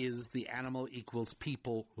 it is the animal equals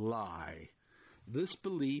people lie. This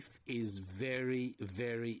belief is very,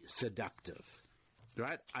 very seductive,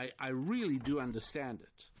 right? I really do understand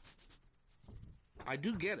it. I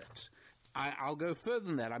do get it. I'll go further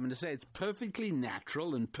than that. I'm going to say it's perfectly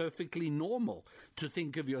natural and perfectly normal to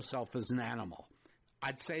think of yourself as an animal.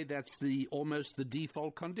 I'd say that's almost the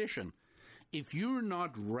default condition. If you're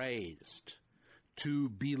not raised to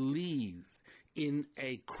believe in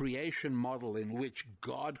a creation model in which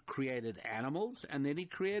God created animals and then he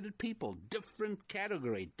created people, different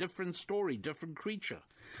category, different story, different creature.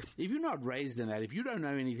 If you're not raised in that, if you don't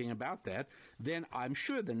know anything about that, then I'm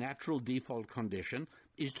sure the natural default condition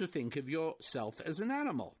is to think of yourself as an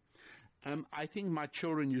animal. I think my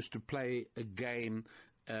children used to play a game,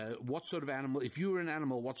 what sort of animal, if you were an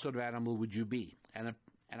animal, what sort of animal would you be? And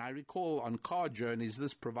I recall on car journeys,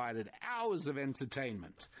 this provided hours of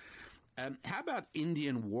entertainment. How about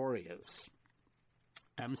Indian warriors?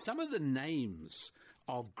 Some of the names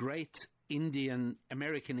of great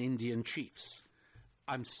American Indian chiefs.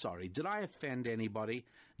 I'm sorry, did I offend anybody?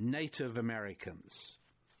 Native Americans.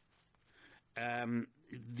 Some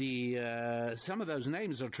of those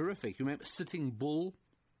names are terrific. You remember Sitting Bull,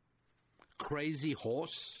 Crazy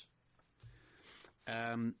Horse,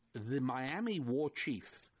 the Miami War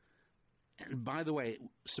Chief. And by the way,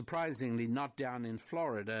 surprisingly, not down in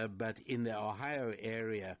Florida, but in the Ohio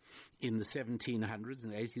area in the 1700s, in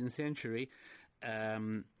the 18th century.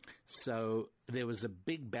 So there was a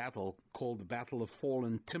big battle called the Battle of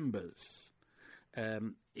Fallen Timbers.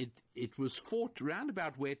 It was fought round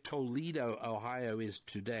about where Toledo, Ohio is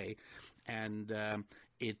today, and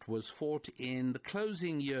it was fought in the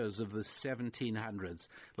closing years of the 1700s,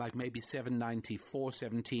 like maybe 1794,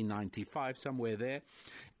 1795, somewhere there.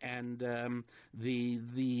 And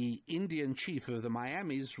the Indian chief of the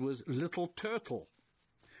Miamis was Little Turtle.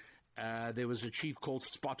 There was a chief called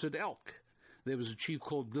Spotted Elk. There was a chief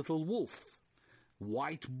called Little Wolf,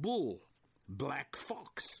 White Bull, Black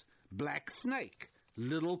Fox, Black Snake,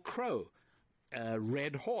 Little Crow,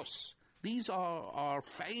 Red Horse. These are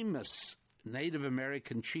famous Native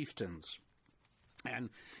American chieftains.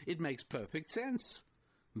 And it makes perfect sense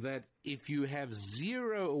that if you have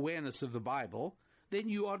zero awareness of the Bible, then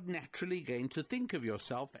you are naturally going to think of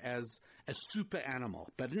yourself as a super animal,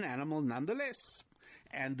 but an animal nonetheless.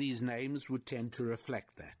 And these names would tend to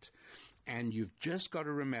reflect that. And you've just got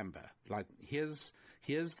to remember, like, here's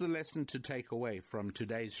the lesson to take away from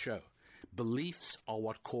today's show. Beliefs are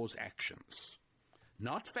what cause actions.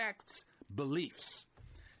 Not facts, beliefs.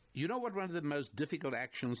 You know what one of the most difficult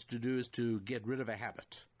actions to do is to get rid of a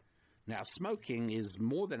habit. Now, smoking is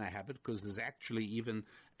more than a habit because there's actually even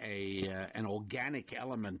an organic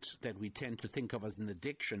element that we tend to think of as an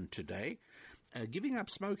addiction today. Giving up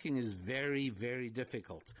smoking is very, very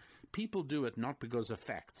difficult. People do it not because of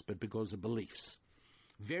facts, but because of beliefs.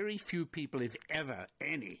 Very few people, if ever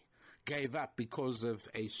any, gave up because of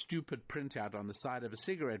a stupid printout on the side of a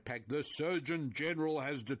cigarette pack. The Surgeon General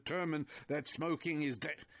has determined that smoking is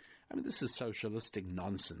I mean, this is socialistic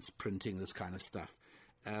nonsense, printing this kind of stuff.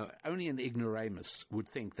 Only an ignoramus would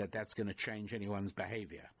think that that's going to change anyone's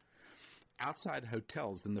behavior. Outside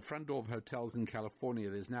hotels, in the front door of hotels in California,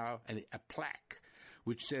 there's now a plaque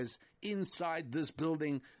which says, inside this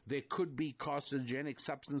building, there could be carcinogenic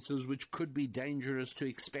substances which could be dangerous to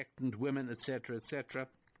expectant women, etc., etc.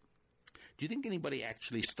 Do you think anybody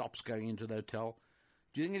actually stops going into the hotel?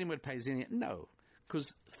 Do you think anyone pays any? No,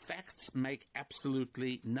 because facts make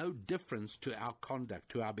absolutely no difference to our conduct,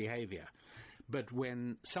 to our behavior. But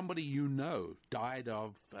when somebody you know died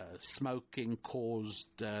of smoking-caused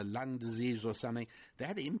lung disease or something,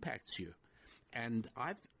 that impacts you. And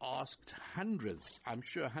I've asked hundreds, I'm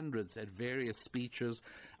sure hundreds at various speeches,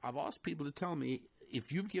 I've asked people to tell me,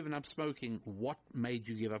 if you've given up smoking, what made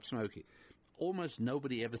you give up smoking? Almost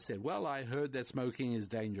nobody ever said, well, I heard that smoking is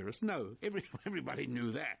dangerous. No, everybody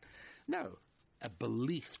knew that. No, a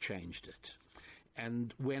belief changed it.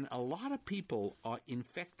 And when a lot of people are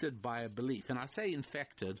infected by a belief, and I say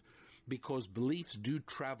infected because beliefs do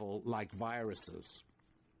travel like viruses,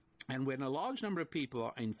 and when a large number of people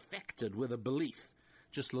are infected with a belief,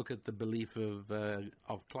 just look at the belief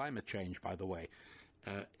of climate change, by the way.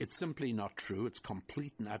 It's simply not true. It's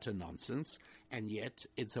complete and utter nonsense, and yet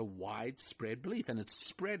it's a widespread belief, and it's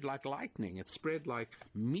spread like lightning. It's spread like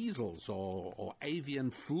measles or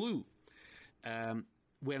avian flu.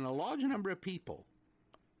 When a large number of people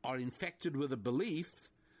are infected with a belief,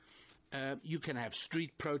 you can have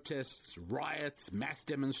street protests, riots, mass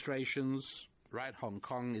demonstrations, right? Hong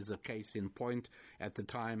Kong is a case in point at the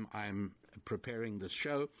time I'm preparing this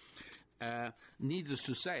show. Needless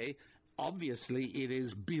to say, obviously it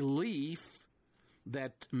is belief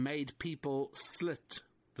that made people slit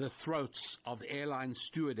the throats of airline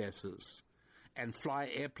stewardesses and fly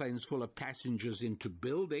airplanes full of passengers into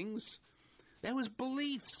buildings. There was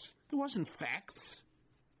beliefs. It wasn't facts.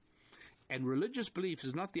 And religious belief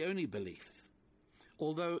is not the only belief.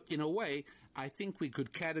 Although, in a way, I think we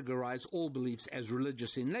could categorize all beliefs as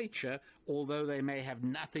religious in nature, although they may have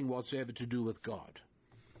nothing whatsoever to do with God.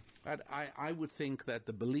 But I would think that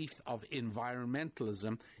the belief of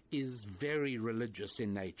environmentalism is very religious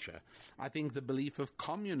in nature. I think the belief of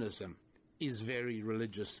communism is very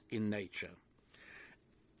religious in nature.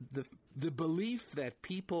 The belief that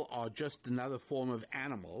people are just another form of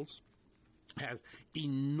animals has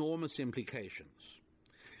enormous implications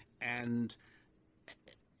and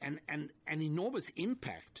an enormous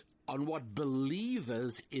impact on what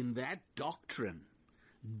believers in that doctrine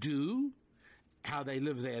do, how they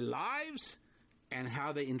live their lives, and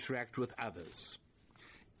how they interact with others.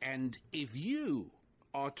 And if you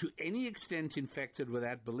are to any extent infected with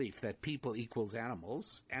that belief that people equals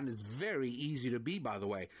animals, and it's very easy to be, by the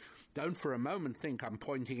way, don't for a moment think I'm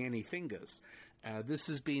pointing any fingers. This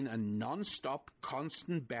has been a non-stop,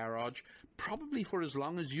 constant barrage, probably for as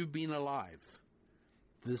long as you've been alive.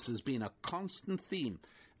 This has been a constant theme.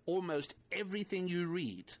 Almost everything you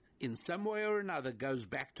read, in some way or another, goes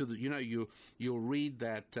back to the, you'll read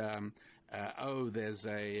that, there's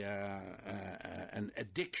an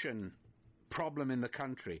addiction problem in the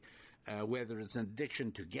country, whether it's an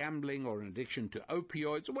addiction to gambling or an addiction to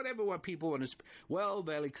opioids or whatever what people want to,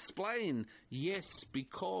 they'll explain, yes,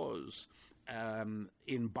 because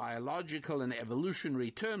in biological and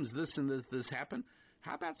evolutionary terms, this and this happen.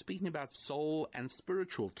 How about speaking about soul and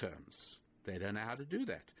spiritual terms? They don't know how to do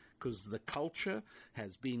that because the culture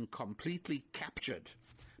has been completely captured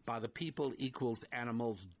by the people equals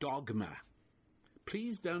animals dogma.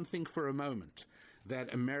 Please don't think for a moment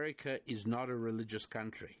that America is not a religious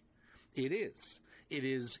country. It is. It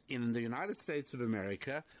is. In the United States of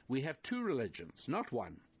America, we have two religions, not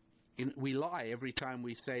one. We lie every time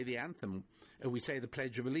we say the anthem. We say the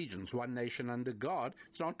Pledge of Allegiance, one nation under God.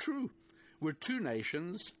 It's not true. We're two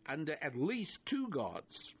nations under at least two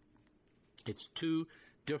gods. It's two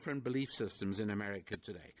different belief systems in America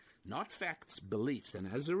today. Not facts, beliefs.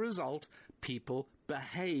 And as a result, people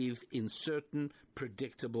behave in certain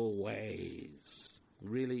predictable ways.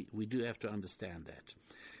 Really, we do have to understand that.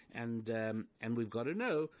 And we've got to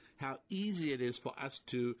know how easy it is for us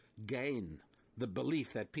to gain the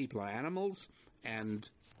belief that people are animals and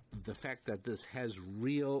the fact that this has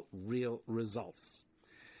real results.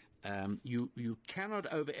 You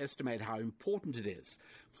cannot overestimate how important it is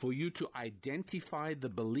for you to identify the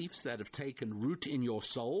beliefs that have taken root in your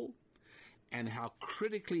soul and how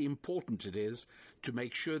critically important it is to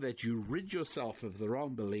make sure that you rid yourself of the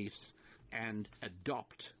wrong beliefs and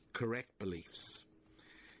adopt correct beliefs.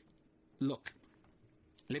 Look,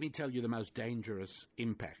 let me tell you the most dangerous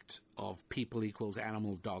impact of people equals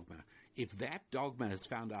animal dogma. If that dogma has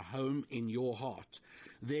found a home in your heart,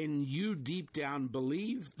 then you deep down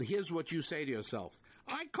believe, here's what you say to yourself,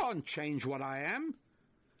 I can't change what I am.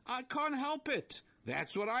 I can't help it.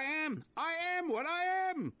 That's what I am. I am what I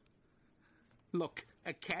am. Look,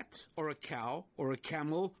 a cat or a cow or a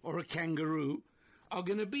camel or a kangaroo are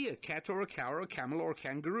going to be a cat or a cow or a camel or a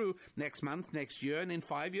kangaroo next month, next year, and in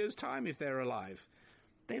 5 years' time if they're alive.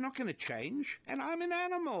 They're not going to change, and I'm an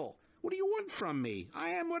animal. What do you want from me?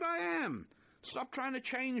 I am what I am. Stop trying to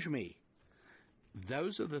change me.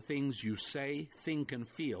 Those are the things you say, think, and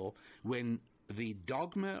feel when the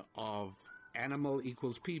dogma of animal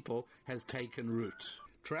equals people has taken root.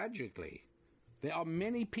 Tragically, there are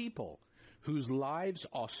many people whose lives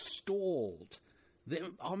are stalled. There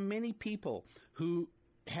are many people who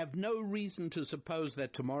have no reason to suppose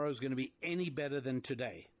that tomorrow is going to be any better than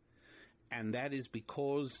today. And that is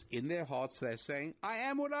because in their hearts they're saying, I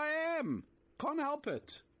am what I am. Can't help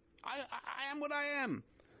it. I am what I am.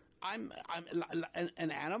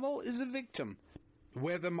 An animal is a victim.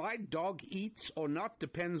 Whether my dog eats or not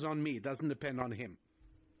depends on me. It doesn't depend on him.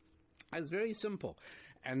 It's very simple.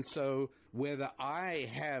 And so whether I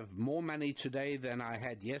have more money today than I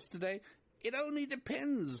had yesterday, it only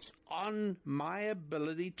depends on my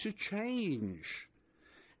ability to change.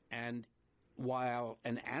 And while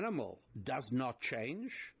an animal does not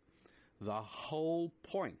change, the whole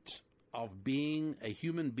point of being a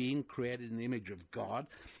human being created in the image of God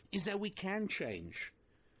is that we can change.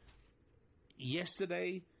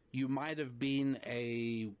 Yesterday, you might have been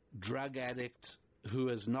a drug addict who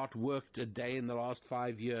has not worked a day in the last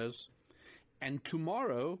 5 years, and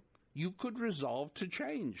tomorrow you could resolve to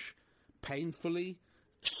change. Painfully,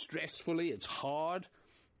 stressfully, it's hard,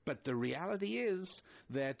 but the reality is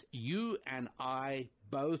that you and I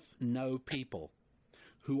both know people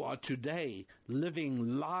who are today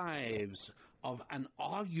living lives of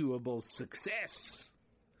unarguable success,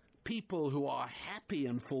 people who are happy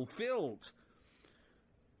and fulfilled,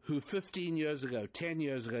 who 15 years ago, 10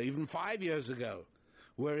 years ago, even 5 years ago,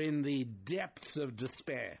 were in the depths of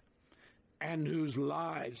despair, and whose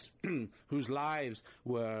lives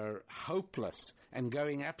were hopeless and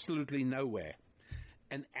going absolutely nowhere.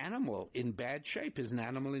 An animal in bad shape is an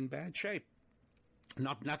animal in bad shape.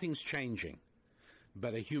 Nothing's changing.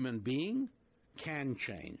 But a human being can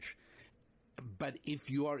change. But if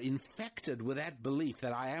you are infected with that belief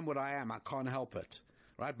that I am what I am, I can't help it,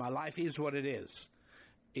 right? My life is what it is.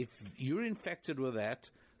 If you're infected with that,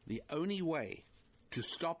 the only way to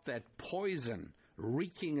stop that poison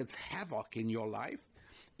wreaking its havoc in your life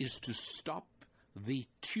is to stop the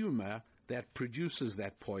tumor that produces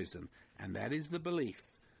that poison. And that is the belief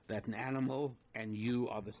that an animal and you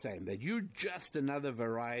are the same, that you're just another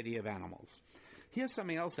variety of animals. Here's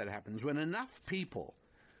something else that happens. When enough people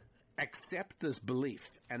accept this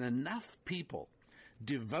belief and enough people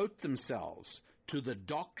devote themselves to the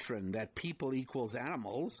doctrine that people equals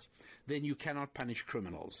animals, then you cannot punish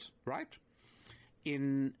criminals, right?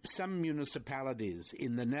 In some municipalities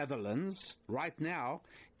in the Netherlands, right now,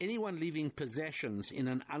 anyone leaving possessions in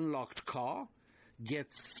an unlocked car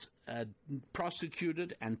gets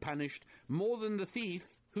prosecuted and punished more than the thief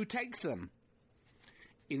who takes them.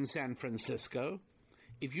 In San Francisco,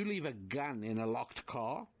 if you leave a gun in a locked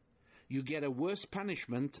car, you get a worse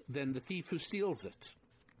punishment than the thief who steals it,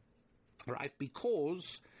 right?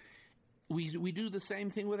 Because we do the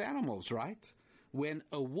same thing with animals, right? When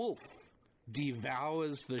a wolf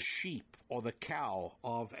devours the sheep or the cow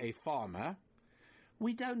of a farmer,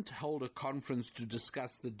 we don't hold a conference to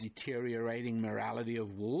discuss the deteriorating morality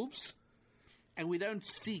of wolves, and we don't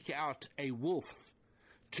seek out a wolf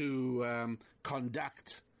to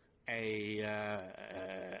conduct a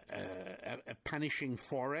punishing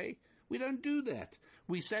foray. We don't do that.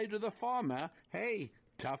 We say to the farmer, hey,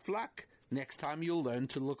 tough luck. Next time you'll learn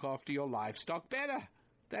to look after your livestock better.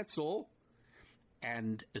 That's all.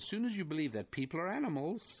 And as soon as you believe that people are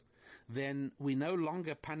animals, then we no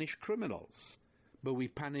longer punish criminals, but we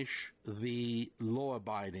punish the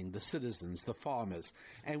law-abiding, the citizens, the farmers.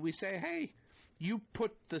 And we say, hey, you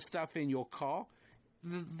put the stuff in your car.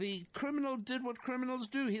 The criminal did what criminals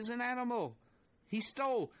do. He's an animal. He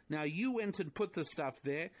stole. Now, you went and put the stuff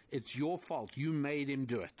there. It's your fault. You made him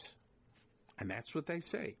do it. And that's what they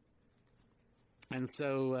say. And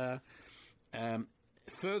so,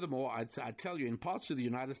 furthermore, I'd tell you, in parts of the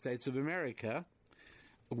United States of America,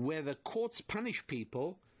 where the courts punish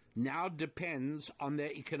people now depends on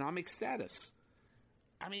their economic status.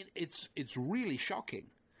 I mean, it's really shocking.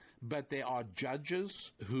 But there are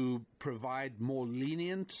judges who provide more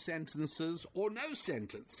lenient sentences or no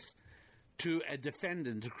sentence to a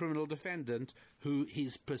defendant, a criminal defendant, who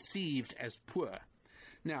is perceived as poor.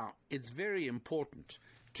 Now, it's very important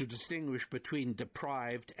to distinguish between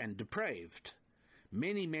deprived and depraved.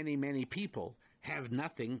 Many, many, many people have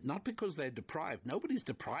nothing, not because they're deprived. Nobody's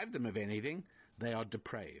deprived them of anything. They are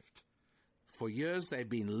depraved. For years, they've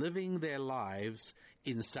been living their lives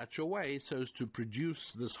in such a way so as to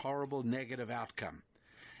produce this horrible negative outcome.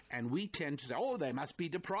 And we tend to say, oh, they must be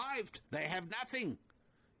deprived. They have nothing.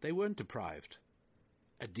 They weren't deprived.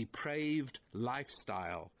 A depraved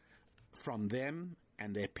lifestyle from them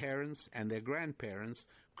and their parents and their grandparents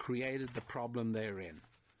created the problem they're in.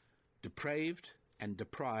 Depraved and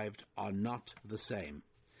deprived are not the same.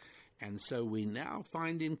 And so we now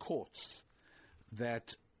find in courts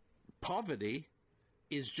that poverty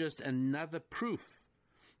is just another proof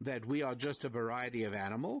that we are just a variety of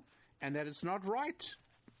animal and that it's not right.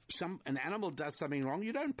 An animal does something wrong,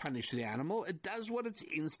 you don't punish the animal. It does what its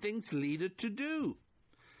instincts lead it to do.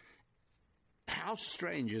 How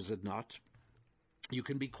strange is it not? You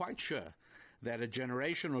can be quite sure that a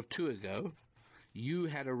generation or two ago, you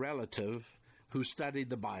had a relative who studied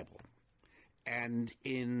the Bible. And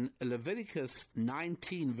in Leviticus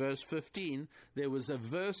 19, verse 15, there was a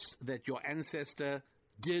verse that your ancestor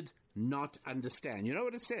did not understand. You know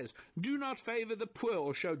what it says? Do not favor the poor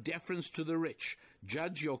or show deference to the rich.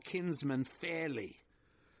 Judge your kinsmen fairly.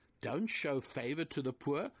 Don't show favor to the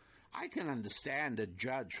poor. I can understand a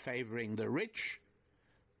judge favoring the rich.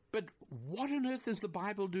 But what on earth is the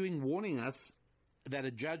Bible doing warning us that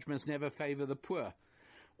a judge must never favor the poor?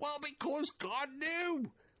 Well, because God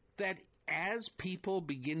knew. that as people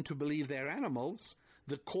begin to believe they're animals,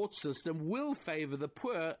 the court system will favor the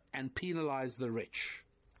poor and penalize the rich.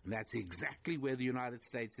 And that's exactly where the United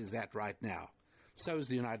States is at right now. So is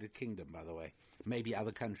the United Kingdom, by the way. Maybe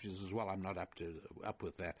other countries as well. I'm not up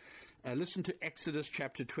with that. Listen to Exodus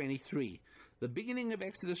chapter 23. The beginning of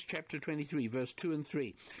Exodus chapter 23, verse 2 and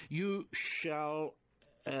 3. You shall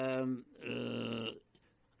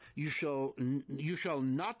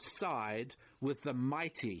not side with the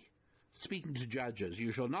mighty. Speaking to judges,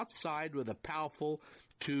 you shall not side with the powerful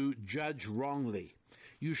to judge wrongly.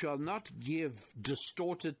 You shall not give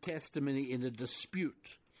distorted testimony in a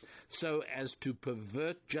dispute, so as to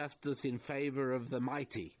pervert justice in favor of the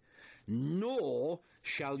mighty. Nor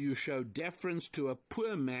shall you show deference to a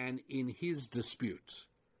poor man in his dispute.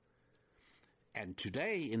 And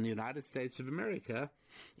today, in the United States of America,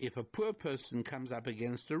 if a poor person comes up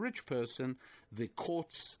against a rich person, the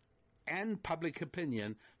courts and public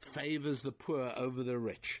opinion favors the poor over the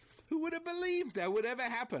rich. Who would have believed that would ever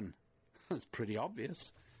happen? It's pretty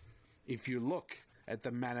obvious. If you look at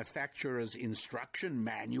the manufacturer's instruction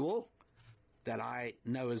manual that I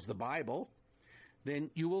know as the Bible, then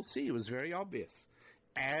you will see it was very obvious.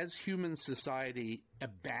 As human society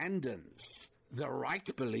abandons the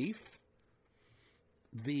right belief,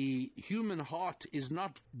 the human heart is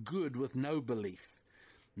not good with no belief.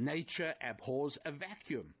 Nature abhors a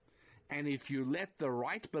vacuum. And if you let the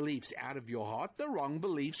right beliefs out of your heart, the wrong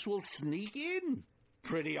beliefs will sneak in.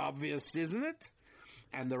 Pretty obvious, isn't it?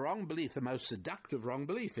 And the wrong belief, the most seductive wrong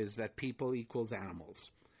belief, is that people equals animals.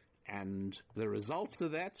 And the results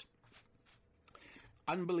of that,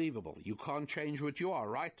 unbelievable. You can't change what you are,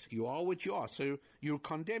 right? You are what you are. So you're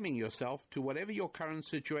condemning yourself to whatever your current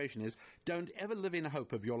situation is. Don't ever live in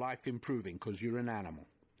hope of your life improving because you're an animal.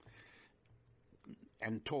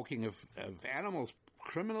 And talking of animals,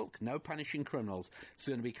 no punishing criminals. It's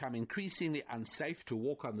going to become increasingly unsafe to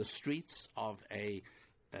walk on the streets of a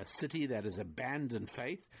city that has abandoned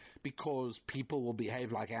faith because people will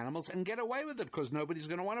behave like animals and get away with it because nobody's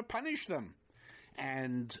going to want to punish them.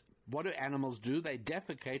 And what do animals do? They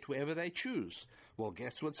defecate wherever they choose. Well,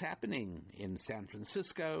 guess what's happening in San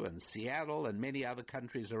Francisco and Seattle and many other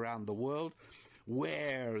countries around the world,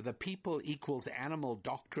 where the people equals animal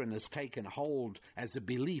doctrine has taken hold as a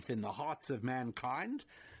belief in the hearts of mankind.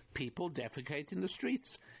 People defecate in the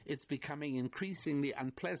streets. It's becoming increasingly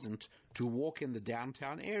unpleasant to walk in the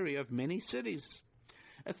downtown area of many cities.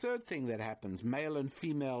 A third thing that happens, male and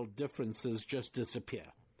female differences just disappear.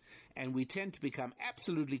 And we tend to become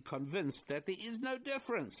absolutely convinced that there is no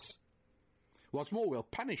difference. What's more, we'll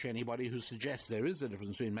punish anybody who suggests there is a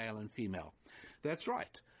difference between male and female. That's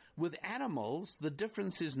right. With animals, the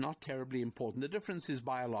difference is not terribly important. The difference is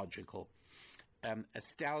biological. A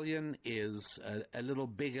stallion is a little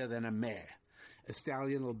bigger than a mare. A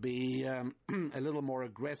stallion will be a little more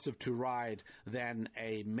aggressive to ride than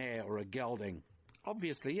a mare or a gelding.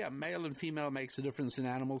 Obviously, yeah, male and female makes a difference in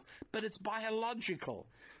animals, but it's biological.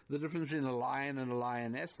 The difference between a lion and a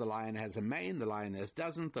lioness, the lion has a mane, the lioness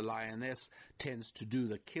doesn't. The lioness tends to do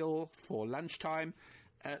the kill for lunchtime,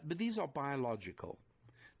 but these are biological.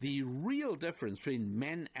 The real difference between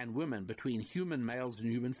men and women, between human males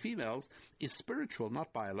and human females, is spiritual,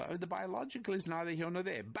 not biological. The biological is neither here nor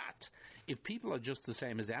there. But if people are just the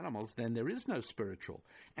same as animals, then there is no spiritual.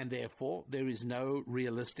 And therefore, there is no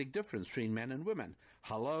realistic difference between men and women.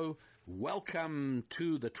 Hello, welcome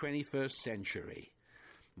to the 21st century.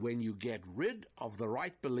 When you get rid of the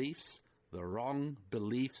right beliefs, the wrong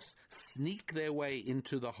beliefs sneak their way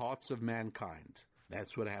into the hearts of mankind.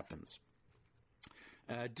 That's what happens.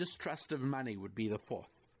 Distrust of money would be the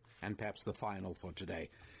fourth, and perhaps the final for today.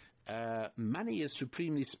 Money is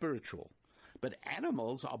supremely spiritual, but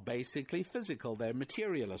animals are basically physical. They're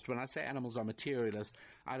materialist. When I say animals are materialist,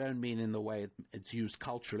 I don't mean in the way it's used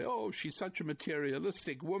culturally. Oh, she's such a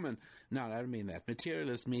materialistic woman. No, I don't mean that.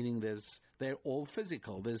 Materialist meaning they're all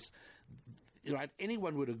physical.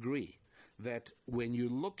 Anyone would agree that when you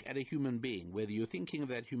look at a human being, whether you're thinking of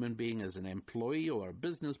that human being as an employee or a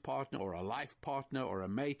business partner or a life partner or a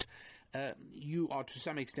mate, you are to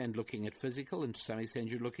some extent looking at physical, and to some extent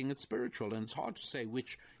you're looking at spiritual, and it's hard to say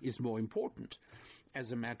which is more important.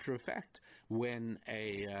 As a matter of fact, when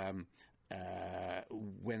a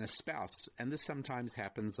spouse, and this sometimes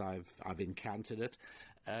happens, I've encountered it,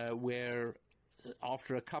 where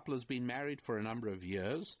after a couple has been married for a number of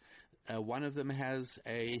years, one of them has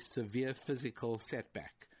a severe physical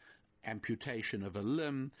setback, amputation of a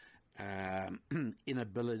limb,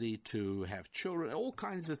 inability to have children. All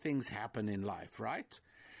kinds of things happen in life, right?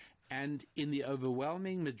 And in the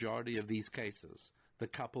overwhelming majority of these cases, the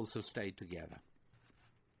couples have stayed together,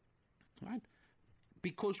 right?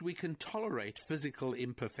 because we can tolerate physical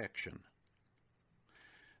imperfection.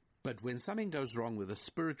 But when something goes wrong with the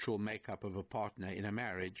spiritual makeup of a partner in a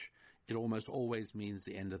marriage, it almost always means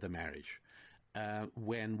the end of the marriage.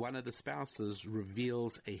 When one of the spouses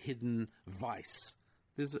reveals a hidden vice,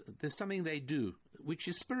 there's something they do, which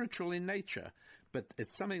is spiritual in nature, but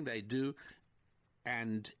it's something they do,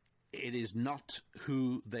 and it is not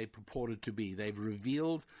who they purported to be. They've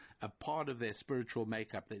revealed a part of their spiritual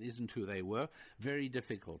makeup that isn't who they were. Very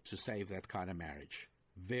difficult to save that kind of marriage.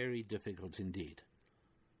 Very difficult indeed.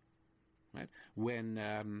 Right?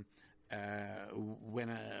 When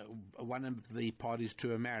one of the parties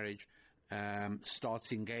to a marriage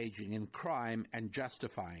starts engaging in crime and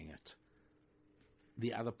justifying it,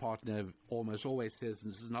 the other partner almost always says,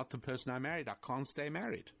 "This is not the person I married. I can't stay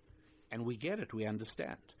married." And we get it. We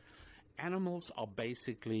understand. Animals are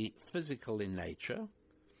basically physical in nature.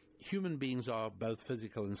 Human beings are both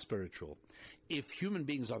physical and spiritual. If human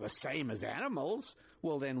beings are the same as animals,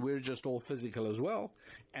 well, then we're just all physical as well.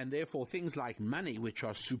 And therefore, things like money, which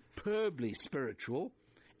are superbly spiritual,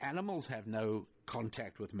 animals have no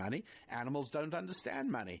contact with money. Animals don't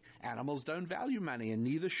understand money. Animals don't value money, and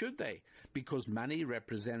neither should they, because money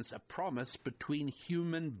represents a promise between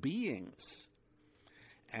human beings.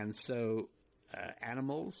 And so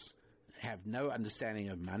animals have no understanding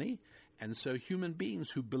of money, and so human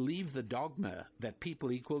beings who believe the dogma that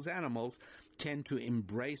people equals animals tend to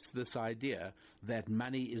embrace this idea that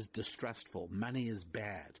money is distrustful, money is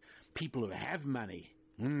bad. People who have money,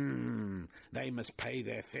 they must pay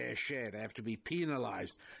their fair share. They have to be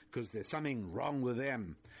penalized because there's something wrong with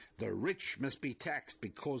them. The rich must be taxed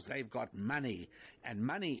because they've got money, and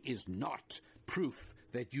money is not proof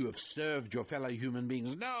that you have served your fellow human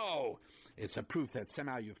beings. No! It's a proof that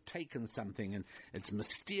somehow you've taken something and it's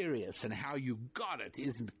mysterious, and how you got it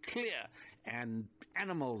isn't clear. And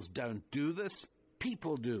animals don't do this,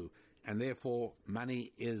 people do. And therefore,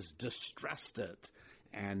 money is distrusted.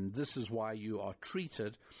 And this is why you are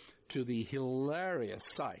treated to the hilarious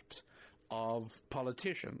sight of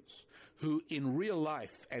politicians who in real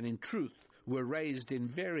life and in truth were raised in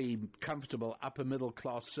very comfortable upper middle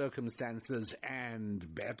class circumstances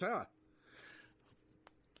and better,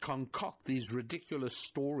 concoct these ridiculous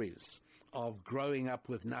stories of growing up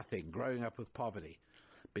with nothing, growing up with poverty,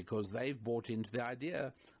 because they've bought into the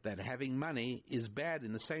idea that having money is bad,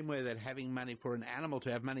 in the same way that having money, for an animal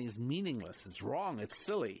to have money, is meaningless. It's wrong. It's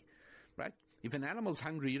silly, right? If an animal's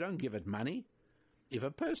hungry, you don't give it money. If a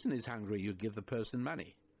person is hungry, you give the person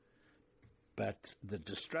money. But the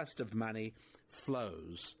distrust of money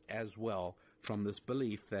flows as well from this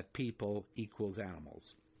belief that people equals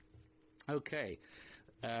animals. Okay.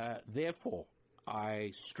 Therefore,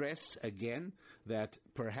 I stress again that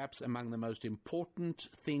perhaps among the most important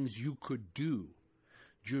things you could do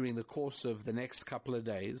during the course of the next couple of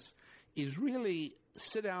days is really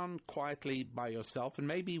sit down quietly by yourself, and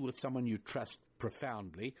maybe with someone you trust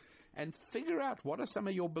profoundly, and figure out what are some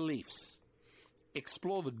of your beliefs.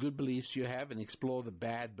 Explore the good beliefs you have and explore the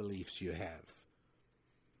bad beliefs you have.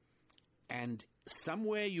 And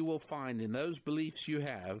somewhere you will find in those beliefs you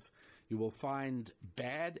have, you will find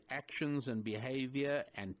bad actions and behavior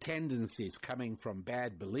and tendencies coming from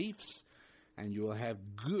bad beliefs, and you will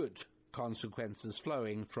have good consequences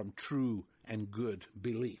flowing from true and good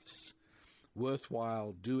beliefs.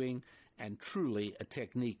 Worthwhile doing, and truly a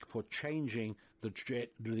technique for changing the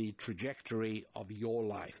trajectory of your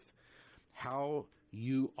life. How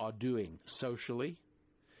you are doing socially,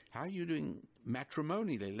 how are you doing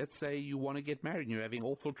matrimonially. Let's say you want to get married and you're having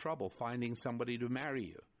awful trouble finding somebody to marry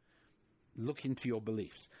you. Look into your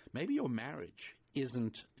beliefs. Maybe your marriage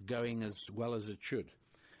isn't going as well as it should.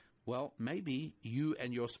 Well, maybe you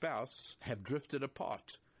and your spouse have drifted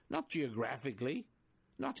apart, not geographically,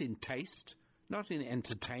 not in taste, not in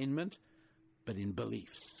entertainment, but in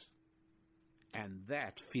beliefs. And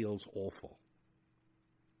that feels awful.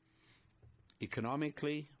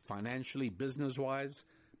 Economically, financially, business-wise,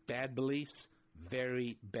 bad beliefs,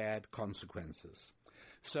 very bad consequences.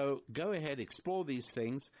 So go ahead, explore these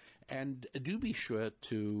things, and do be sure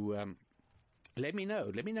to let me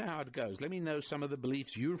know. Let me know how it goes. Let me know some of the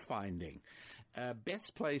beliefs you're finding.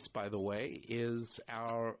 Best place, by the way, is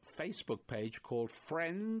our Facebook page called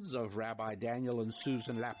Friends of Rabbi Daniel and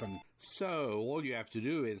Susan Lapin. So all you have to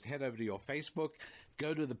do is head over to your Facebook,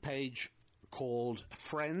 go to the page called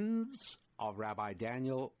Friends of Rabbi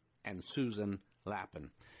Daniel and Susan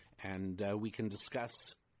Lapin, and we can discuss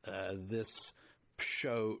this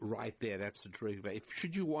show right there. That's the terrific way.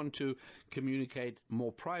 Should you want to communicate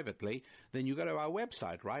more privately, then you go to our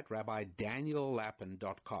website, right?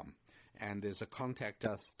 RabbiDanielLapin.com. And there's a Contact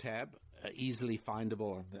Us tab. easily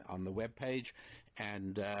findable on the webpage,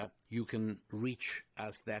 and you can reach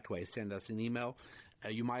us that way. Send us an email.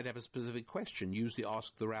 You might have a specific question. Use the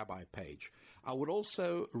Ask the Rabbi page. I would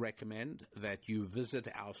also recommend that you visit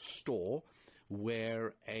our store,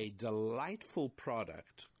 where a delightful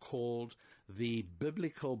product called the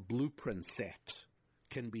Biblical Blueprint Set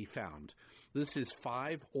can be found. This is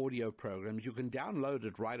 5 audio programs. You can download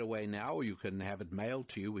it right away now, or you can have it mailed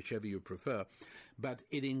to you, whichever you prefer. But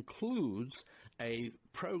it includes a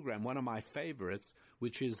program, one of my favorites,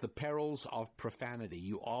 which is The Perils of Profanity.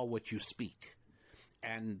 You are what you speak.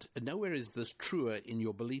 And nowhere is this truer in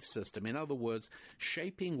your belief system. In other words,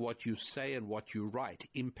 shaping what you say and what you write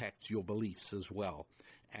impacts your beliefs as well.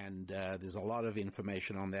 And there's a lot of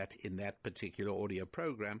information on that in that particular audio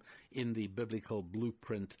program in the Biblical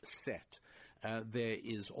Blueprint Set. There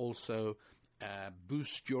is also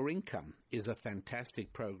Boost Your Income is a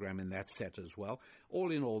fantastic program in that set as well.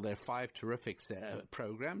 All in all, there are 5 terrific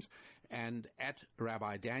programs. And at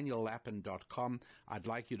RabbiDanielLapin.com, I'd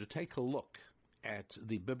like you to take a look at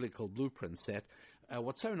the Biblical Blueprint Set.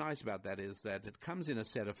 What's so nice about that is that it comes in a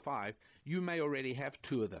set of 5. You may already have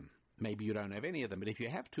 2 of them. Maybe you don't have any of them, but if you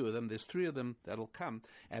have 2 of them, there's 3 of them that'll come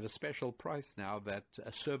at a special price now that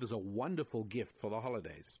serve as a wonderful gift for the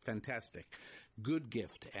holidays. Fantastic. Good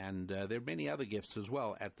gift. And there are many other gifts as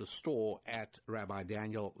well at the store at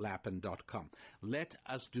RabbiDanielLapin.com. Let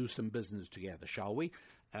us do some business together, shall we?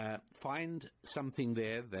 Find something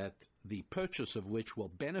there that the purchase of which will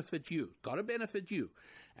benefit you. Got to benefit you.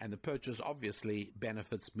 And the purchase obviously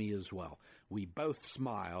benefits me as well. We both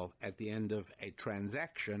smile at the end of a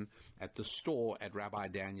transaction at the store at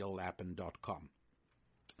RabbiDanielLapin.com.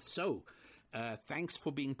 So, thanks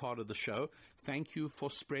for being part of the show. Thank you for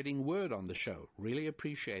spreading word on the show. Really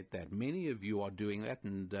appreciate that. Many of you are doing that,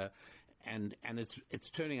 and it's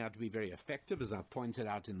turning out to be very effective, as I pointed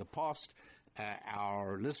out in the past.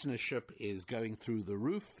 Our listenership is going through the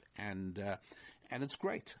roof, and it's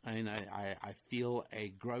great. I mean, I feel a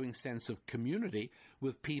growing sense of community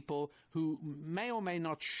with people who may or may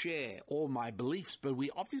not share all my beliefs, but we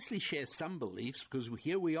obviously share some beliefs because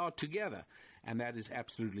here we are together, and that is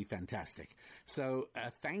absolutely fantastic. So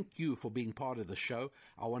thank you for being part of the show.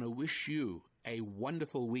 I want to wish you a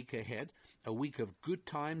wonderful week ahead, a week of good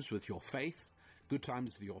times with your faith, good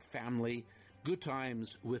times with your family, good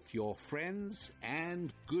times with your friends,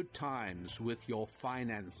 and good times with your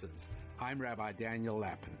finances. I'm Rabbi Daniel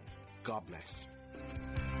Lapin. God bless.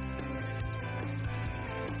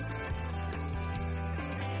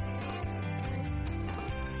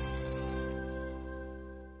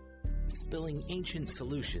 Spilling ancient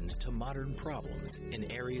solutions to modern problems in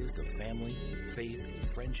areas of family, faith,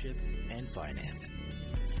 friendship, and finance.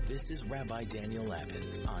 This is Rabbi Daniel Lapin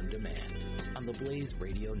on demand on the Blaze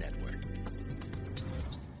Radio Network.